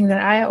that's something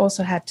that I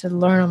also had to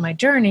learn on my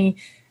journey.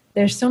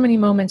 There's so many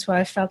moments where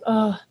I felt,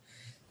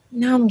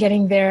 now I'm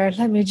getting there.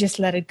 Let me just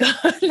let it go,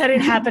 let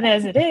it happen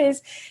as it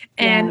is.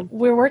 And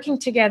we're working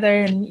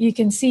together, and you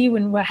can see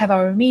when we have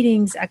our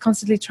meetings, I'm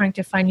constantly trying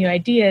to find new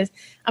ideas.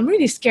 I'm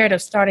really scared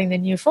of starting the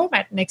new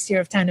format next year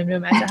of Tandem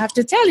Nomads, I have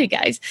to tell you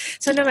guys.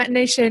 So Nomad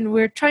Nation,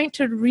 we're trying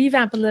to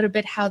revamp a little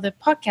bit how the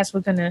podcast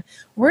we're going to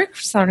work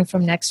starting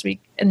from next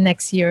week and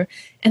next year.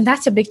 And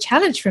that's a big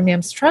challenge for me.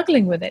 I'm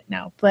struggling with it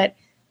now. But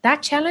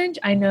that challenge,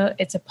 I know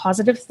it's a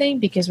positive thing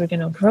because we're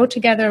going to grow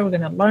together. We're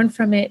going to learn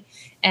from it.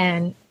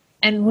 And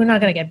we're not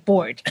going to get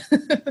bored.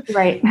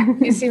 Right.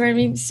 You see what I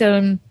mean?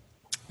 So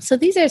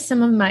these are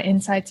some of my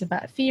insights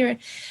about fear.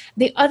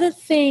 The other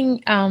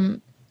thing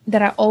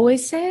that I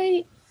always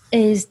say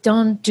is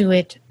don't do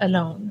it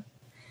alone.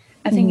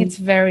 I think it's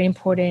very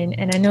important.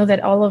 And I know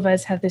that all of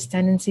us have this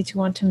tendency to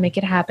want to make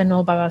it happen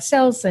all by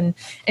ourselves.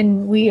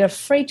 And we are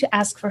afraid to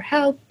ask for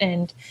help.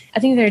 And I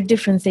think there are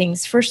different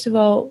things. First of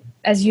all,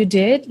 as you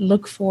did,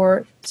 look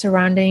for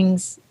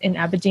surroundings in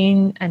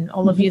Aberdeen and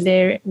all of you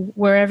there,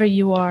 wherever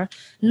you are.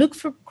 Look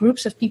for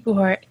groups of people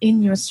who are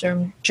in your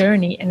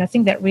journey. And I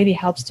think that really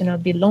helps to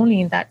not be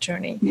lonely in that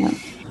journey. Yeah.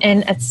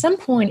 And at some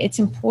point, it's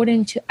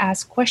important to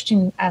ask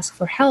questions, ask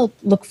for help,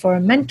 look for a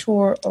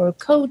mentor or a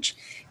coach.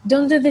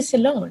 Don't do this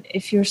alone.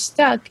 If you're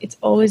stuck, it's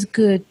always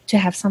good to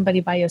have somebody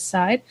by your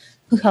side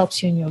who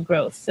helps you in your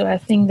growth. So I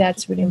think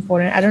that's really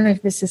important. I don't know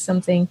if this is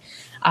something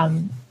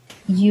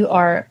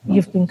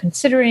you've been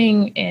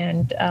considering,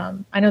 and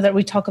I know that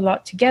we talk a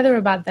lot together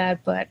about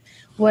that, but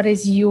what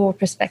is your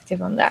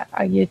perspective on that?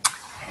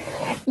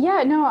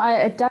 Yeah, no,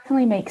 it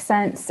definitely makes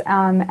sense.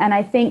 And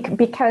I think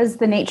because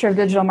the nature of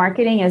digital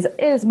marketing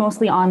is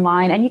mostly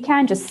online, and you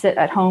can just sit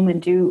at home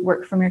and do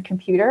work from your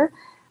computer.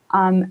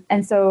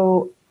 And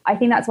so I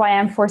think that's why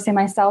I'm forcing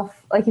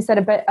myself, like you said,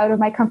 a bit out of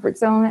my comfort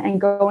zone and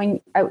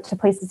going out to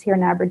places here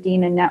in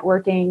Aberdeen and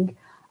networking,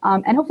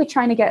 and hopefully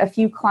trying to get a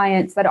few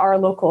clients that are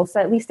local. So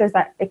at least there's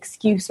that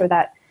excuse or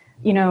that,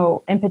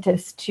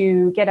 impetus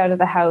to get out of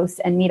the house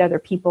and meet other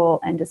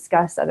people and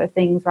discuss other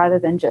things rather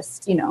than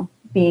just,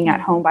 being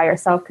at home by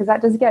yourself, because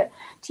that does get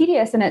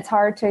tedious and it's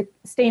hard to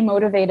stay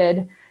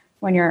motivated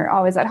when you're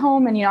always at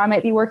home. And, I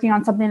might be working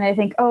on something and I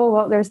think, oh,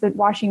 well, there's the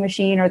washing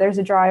machine or there's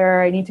a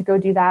dryer. I need to go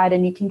do that.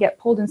 And you can get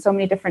pulled in so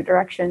many different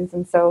directions.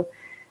 And so,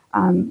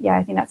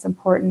 I think that's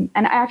important.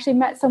 And I actually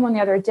met someone the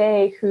other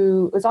day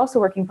who was also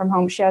working from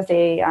home. She has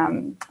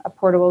a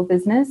portable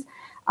business.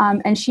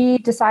 And she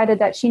decided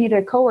that she needed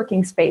a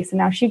co-working space. And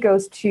now she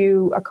goes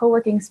to a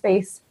co-working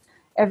space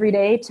every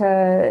day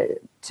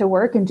to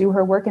work and do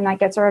her work. And that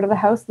gets her out of the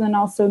house and then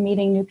also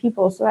meeting new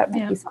people. So that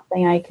might be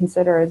something I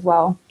consider as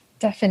well.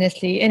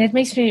 Definitely. And it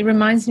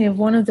reminds me of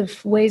one of the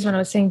ways when I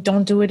was saying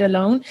don't do it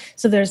alone.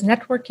 So there's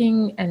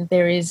networking and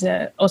there is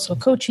also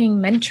coaching,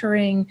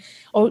 mentoring,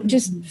 or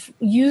just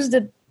use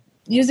the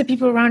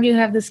people around you who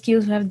have the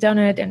skills, who have done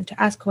it, and to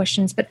ask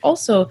questions, but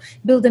also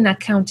build an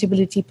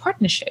accountability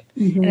partnership.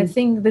 And I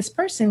think this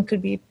person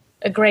could be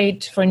a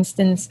great, for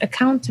instance,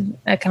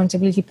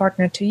 accountability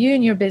partner to you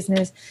in your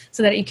business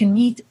so that you can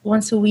meet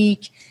once a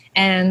week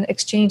and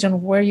exchange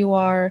on where you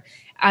are.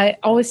 I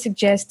always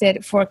suggest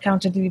that for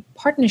accountability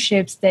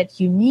partnerships that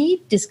you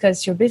meet,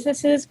 discuss your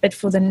businesses, but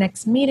for the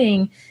next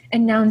meeting,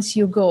 announce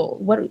your goal.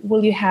 What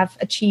will you have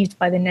achieved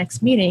by the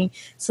next meeting,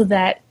 so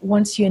that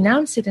once you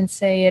announce it and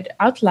say it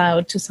out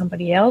loud to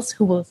somebody else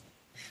who will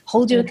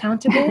hold you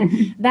accountable,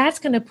 that's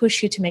going to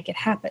push you to make it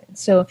happen.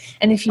 So,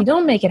 and if you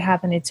don't make it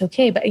happen, it's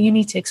okay, but you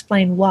need to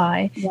explain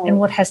why and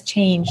what has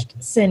changed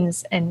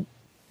since, and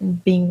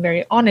being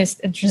very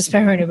honest and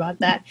transparent about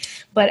that.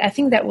 But I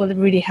think that will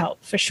really help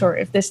for sure.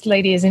 If this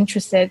lady is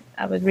interested,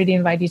 I would really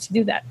invite you to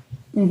do that.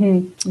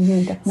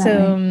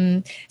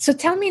 Definitely. So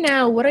tell me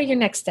now, what are your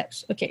next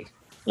steps? Okay,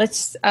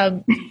 let's,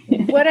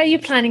 what are you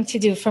planning to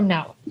do from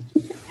now?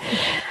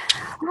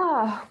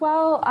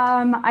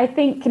 I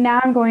think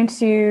now I'm going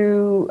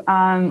to,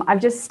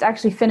 I've just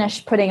actually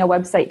finished putting a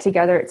website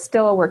together. It's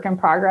still a work in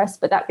progress,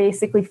 but that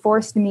basically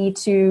forced me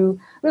to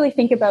really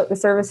think about the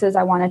services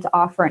I wanted to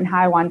offer and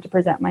how I wanted to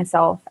present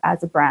myself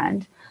as a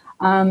brand.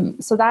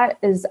 So that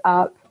is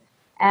up.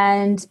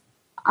 And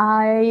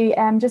I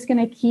am just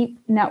going to keep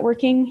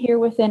networking here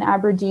within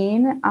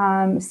Aberdeen,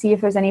 see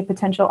if there's any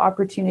potential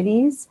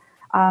opportunities.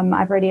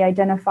 I've already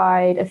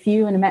identified a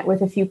few and met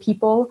with a few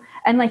people.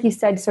 And like you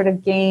said, sort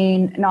of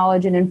gain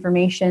knowledge and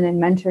information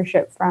and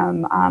mentorship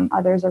from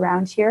others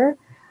around here.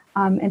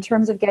 In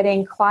terms of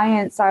getting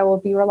clients, I will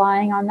be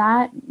relying on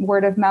that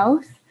word of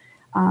mouth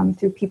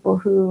through people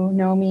who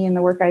know me and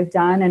the work I've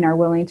done and are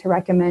willing to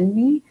recommend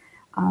me.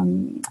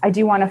 I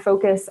do want to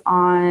focus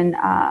on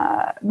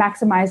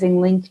maximizing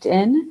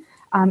LinkedIn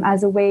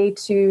as a way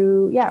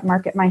to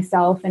market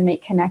myself and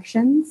make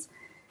connections.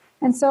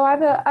 And so I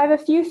have a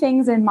few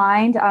things in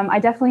mind. I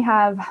definitely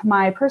have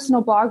my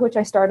personal blog, which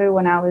I started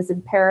when I was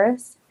in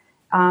Paris.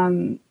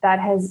 That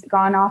has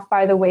gone off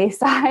by the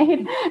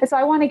wayside. So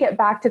I want to get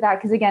back to that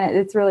because, again,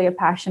 it's really a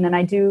passion. And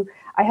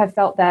I have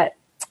felt that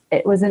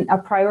it wasn't a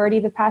priority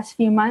the past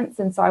few months.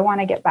 And so I want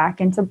to get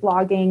back into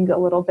blogging a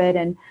little bit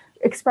and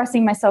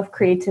expressing myself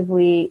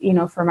creatively,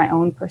 for my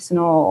own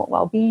personal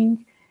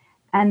well-being.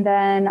 And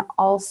then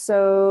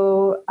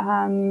also,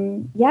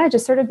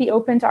 just sort of be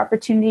open to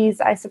opportunities.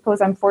 I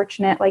suppose I'm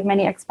fortunate, like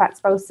many expat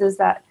spouses,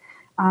 that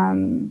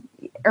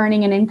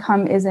earning an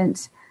income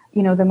isn't,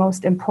 the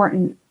most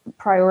important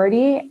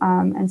priority.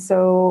 And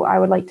so I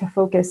would like to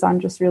focus on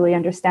just really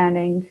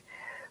understanding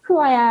who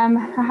I am,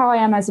 how I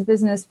am as a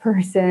business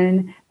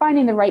person,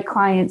 finding the right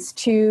clients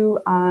too,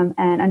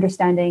 and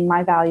understanding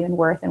my value and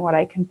worth and what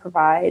I can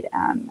provide,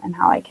 and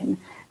how I can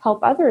help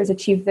others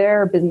achieve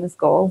their business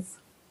goals.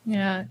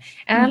 Yeah.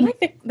 And I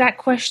like that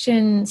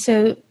question.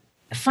 So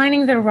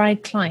finding the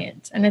right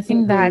client. And I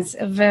think that's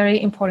a very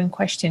important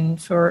question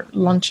for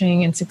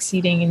launching and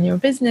succeeding in your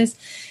business.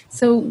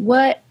 So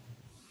what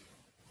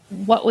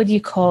would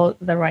you call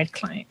the right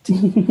client?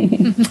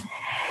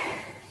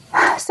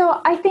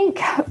 So I think,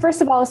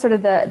 first of all, sort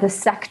of the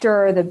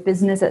sector or the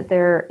business that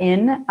they're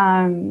in.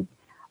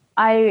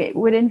 I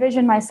would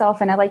envision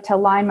myself, and I like to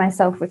align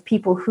myself with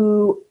people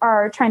who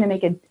are trying to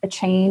make a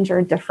change or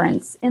a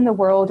difference in the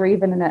world, or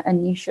even in a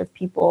niche of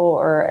people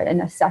or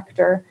in a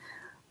sector.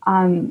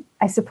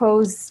 I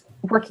suppose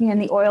working in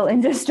the oil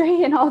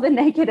industry and all the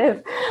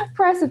negative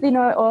press that the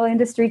oil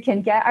industry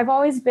can get, I've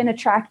always been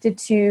attracted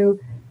to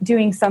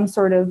doing some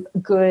sort of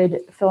good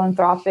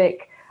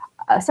philanthropic,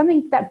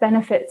 something that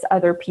benefits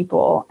other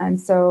people. And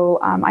so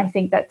I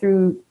think that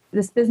through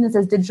this business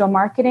as digital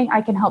marketing,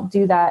 I can help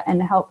do that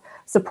and help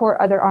support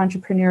other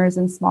entrepreneurs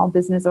and small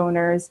business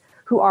owners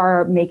who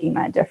are making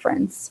that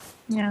difference.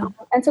 Yeah.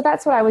 And so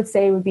that's what I would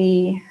say would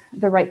be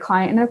the right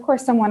client. And of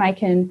course, someone I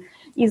can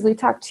easily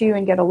talk to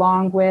and get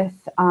along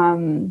with,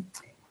 and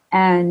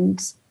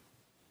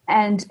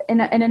in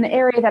an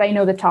area that I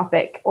know the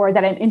topic, or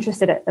that I'm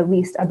interested at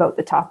least about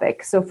the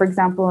topic. So for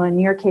example, in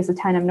your case with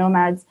Tandem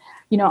Nomads,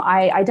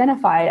 I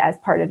identified as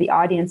part of the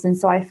audience. And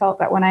so I felt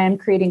that when I am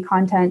creating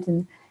content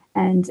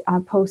and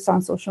posts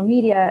on social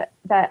media,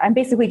 that I'm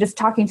basically just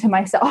talking to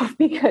myself,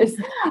 because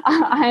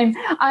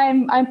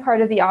I'm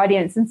part of the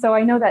audience. And so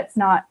I know that's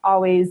not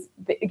always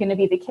going to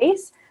be the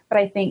case, but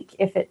I think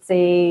if it's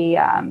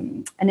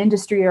an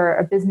industry or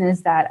a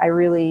business that I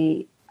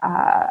really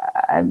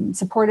I'm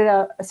supportive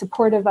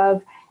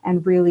of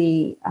and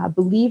really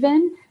believe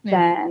in,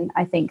 then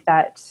I think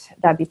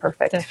that'd be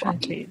perfect.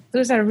 Definitely.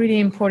 Those are really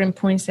important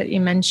points that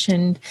you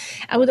mentioned.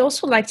 I would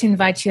also like to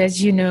invite you,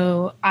 as you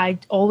know, I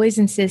always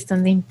insist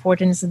on the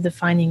importance of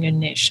defining a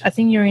niche. I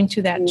think you're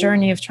into that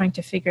journey of trying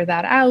to figure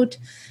that out.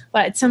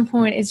 But at some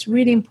point, it's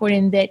really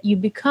important that you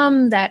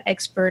become that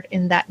expert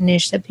in that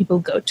niche that people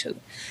go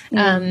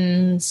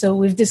to. So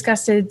we've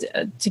discussed it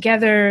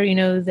together,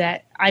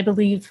 that I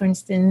believe, for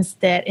instance,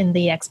 that in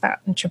the expat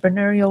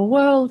entrepreneurial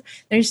world,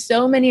 there's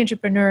so many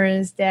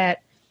entrepreneurs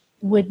that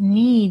would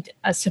need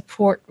a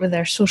support with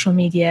their social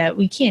media.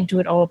 We can't do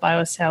it all by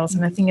ourselves.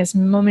 And I think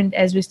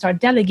as we start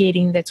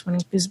delegating, that's when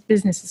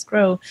businesses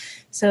grow.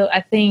 So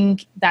I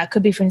think that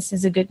could be, for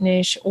instance, a good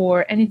niche,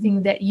 or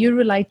anything that you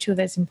relate to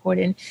that's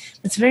important.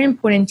 It's very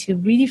important to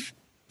really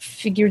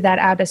figure that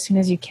out as soon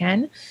as you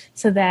can,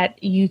 so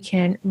that you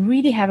can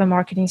really have a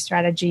marketing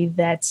strategy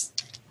that's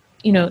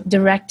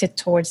directed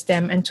towards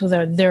them and to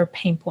their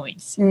pain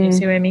points. You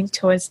see what I mean?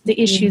 Towards the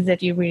issues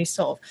that you really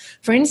solve.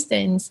 For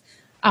instance,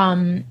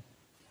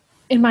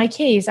 in my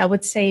case, I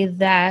would say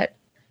that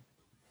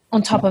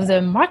on top of the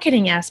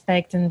marketing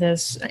aspect and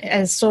this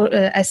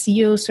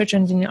SEO, search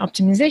engine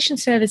optimization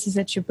services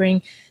that you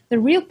bring, the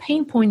real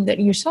pain point that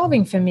you're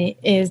solving for me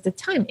is the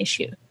time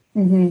issue.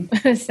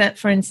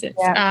 For instance,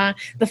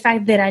 the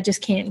fact that I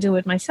just can't do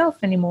it myself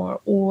anymore,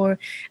 or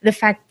the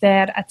fact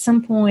that at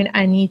some point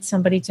I need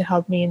somebody to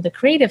help me in the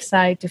creative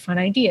side to find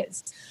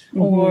ideas,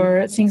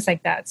 or things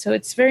like that. So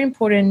it's very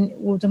important.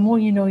 Well, the more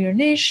you know your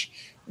niche,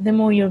 the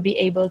more you'll be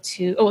able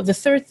to. The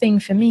third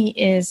thing for me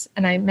is,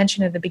 and I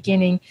mentioned at the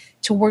beginning,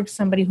 to work with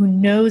somebody who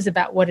knows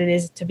about what it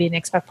is to be an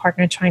expat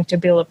partner trying to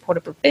build a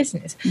portable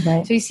business.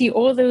 Right. So you see,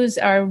 all those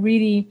are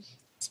really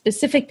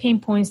specific pain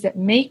points that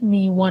make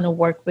me want to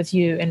work with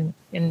you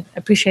and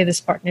appreciate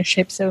this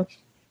partnership. So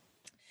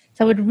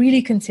I would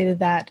really consider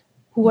that.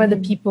 Who are the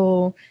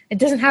people? It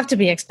doesn't have to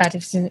be expat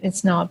if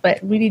it's not, but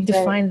really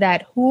define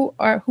that. Who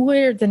are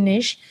the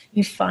niche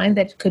you find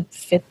that could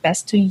fit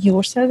best to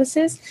your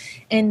services,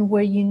 and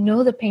where you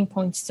know the pain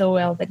points so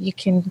well that you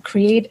can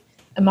create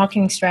a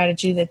marketing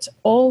strategy that's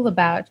all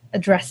about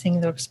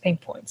addressing those pain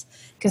points.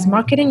 Because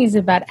marketing is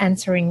about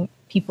answering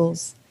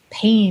people's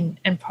pain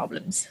and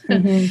problems.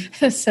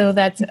 So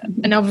that's,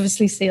 and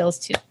obviously sales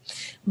too.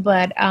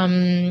 But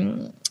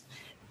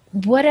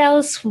what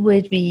else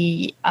would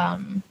be,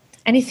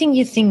 anything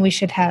you think we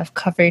should have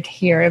covered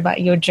here about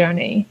your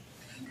journey?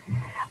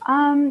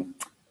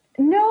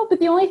 No, but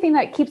the only thing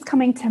that keeps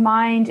coming to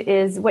mind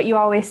is what you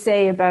always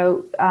say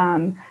about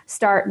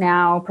start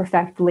now,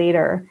 perfect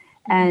later.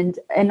 And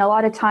a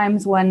lot of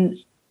times when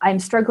I'm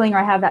struggling or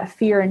I have that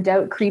fear and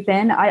doubt creep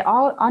in, I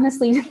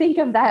honestly think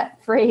of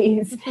that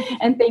phrase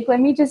and think, let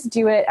me just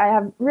do it.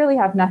 I really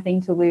have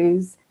nothing to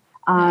lose.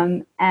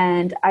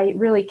 And I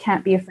really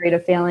can't be afraid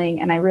of failing,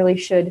 and I really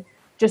should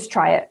just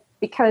try it.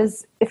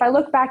 Because if I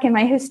look back in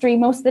my history,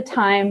 most of the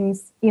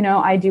times,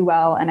 I do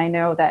well, and I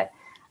know that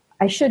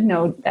I should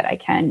know that I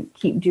can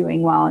keep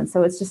doing well. And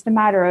so it's just a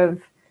matter of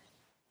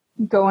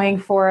going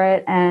for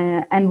it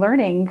and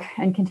learning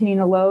and continuing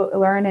to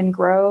learn and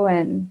grow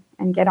and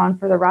get on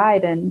for the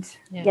ride. And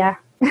yeah.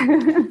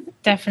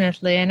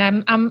 Definitely.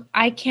 And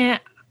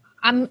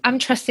I'm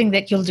trusting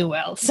that you'll do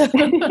well. So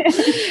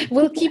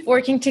we'll keep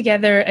working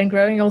together and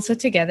growing also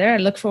together. I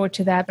look forward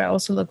to that, but I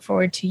also look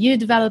forward to you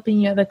developing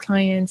your other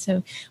clients.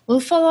 So we'll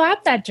follow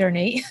up that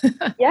journey.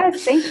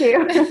 Yes, thank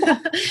you.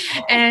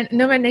 And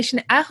Nomad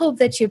Nation, I hope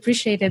that you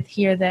appreciated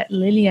here that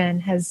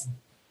Lillian has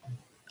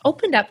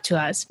opened up to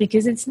us,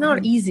 because it's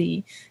not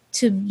easy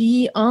to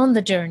be on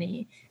the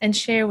journey and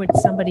share with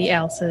somebody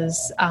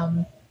else's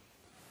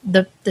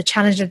the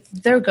challenge that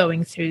they're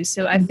going through.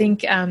 So I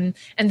think, and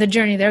the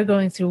journey they're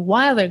going through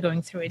while they're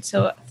going through it.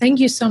 So thank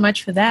you so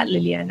much for that,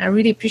 Lillian. I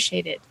really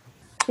appreciate it.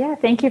 Yeah,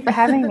 thank you for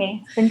having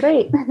me. It's been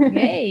great.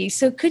 Yay.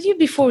 So could you,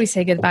 before we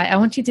say goodbye, I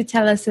want you to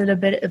tell us a little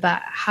bit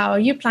about how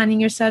you're planning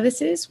your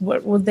services,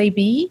 what will they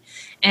be,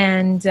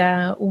 and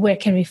where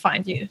can we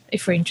find you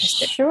if we're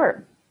interested?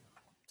 Sure.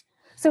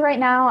 So right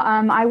now,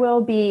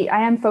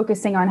 I am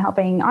focusing on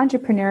helping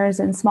entrepreneurs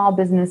and small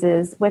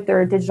businesses with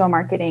their digital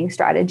marketing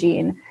strategy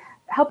and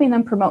helping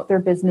them promote their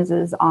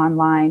businesses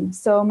online.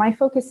 So my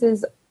focus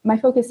is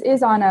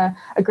on a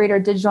greater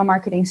digital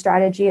marketing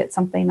strategy. It's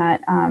something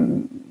that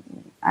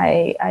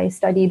I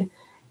studied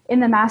in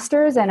the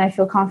master's and I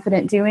feel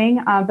confident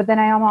doing. But then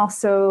I am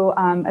also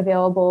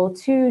available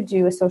to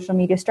do a social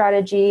media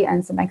strategy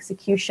and some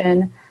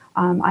execution.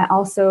 I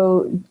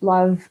also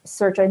love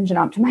search engine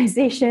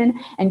optimization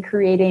and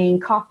creating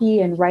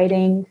copy and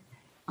writing,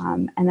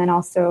 and then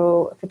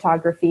also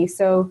photography.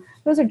 So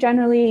those are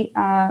generally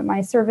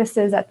my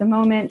services at the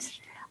moment.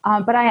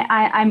 But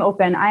I'm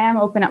open. I am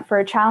open up for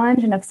a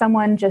challenge. And if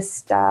someone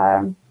just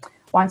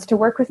wants to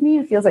work with me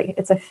and feels like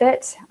it's a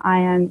fit, I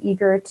am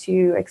eager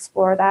to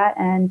explore that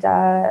and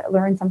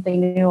learn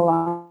something new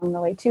along the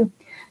way too.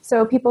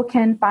 So people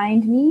can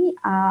find me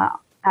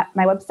at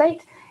my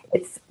website.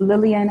 It's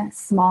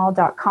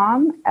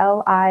lilliansmall.com,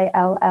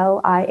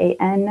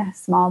 LILLIAN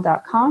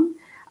small.com.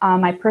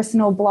 My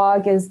personal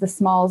blog is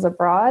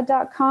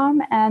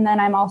thesmallsabroad.com. And then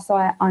I'm also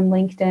on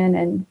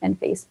LinkedIn and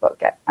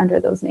Facebook under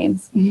those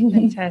names.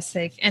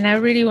 Fantastic. And I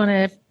really want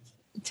to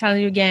tell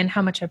you again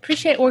how much I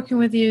appreciate working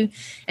with you.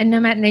 And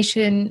Nomad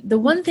Nation, the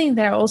one thing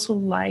that I also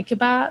like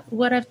about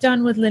what I've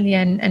done with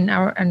Lillian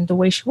and the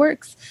way she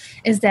works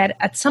is that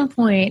at some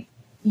point,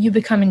 you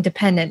become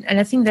independent. And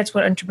I think that's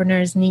what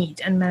entrepreneurs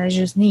need and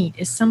managers need,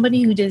 is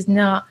somebody who does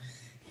not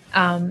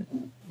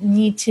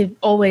need to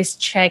always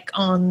check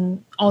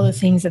on all the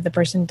things that the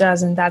person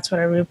does. And that's what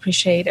I really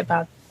appreciate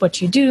about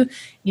what you do.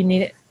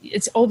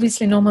 It's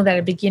obviously normal that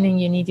at the beginning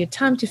you need your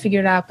time to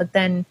figure it out, but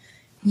then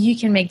you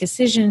can make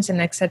decisions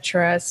and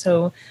etc.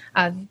 So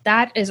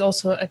that is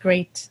also a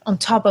great, on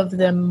top of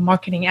the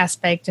marketing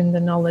aspect and the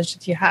knowledge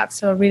that you have.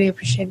 So I really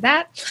appreciate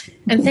that.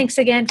 And thanks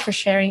again for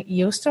sharing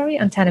your story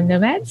on Tandem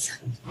Nomads.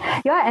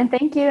 Yeah, and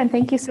thank you. And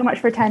thank you so much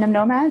for Tandem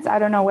Nomads. I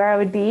don't know where I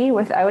would be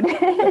without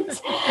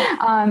it.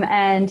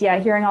 And yeah,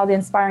 hearing all the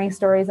inspiring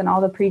stories and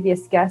all the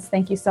previous guests,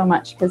 thank you so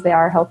much, because they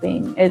are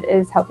helping. It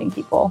is helping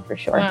people for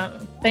sure.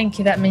 Thank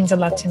you. That means a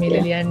lot to me,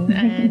 Lillian.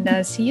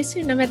 And see you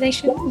soon, Nomad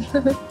Nation.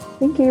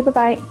 Thank you.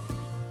 Bye-bye.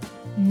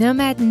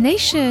 Nomad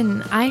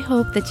Nation, I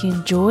hope that you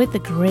enjoyed the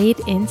great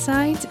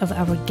insights of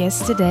our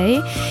guest today.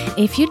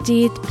 If you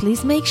did,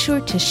 please make sure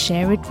to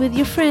share it with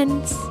your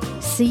friends.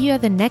 See you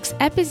at the next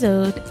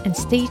episode and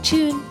stay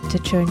tuned to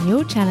turn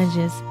your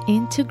challenges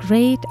into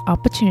great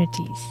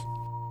opportunities.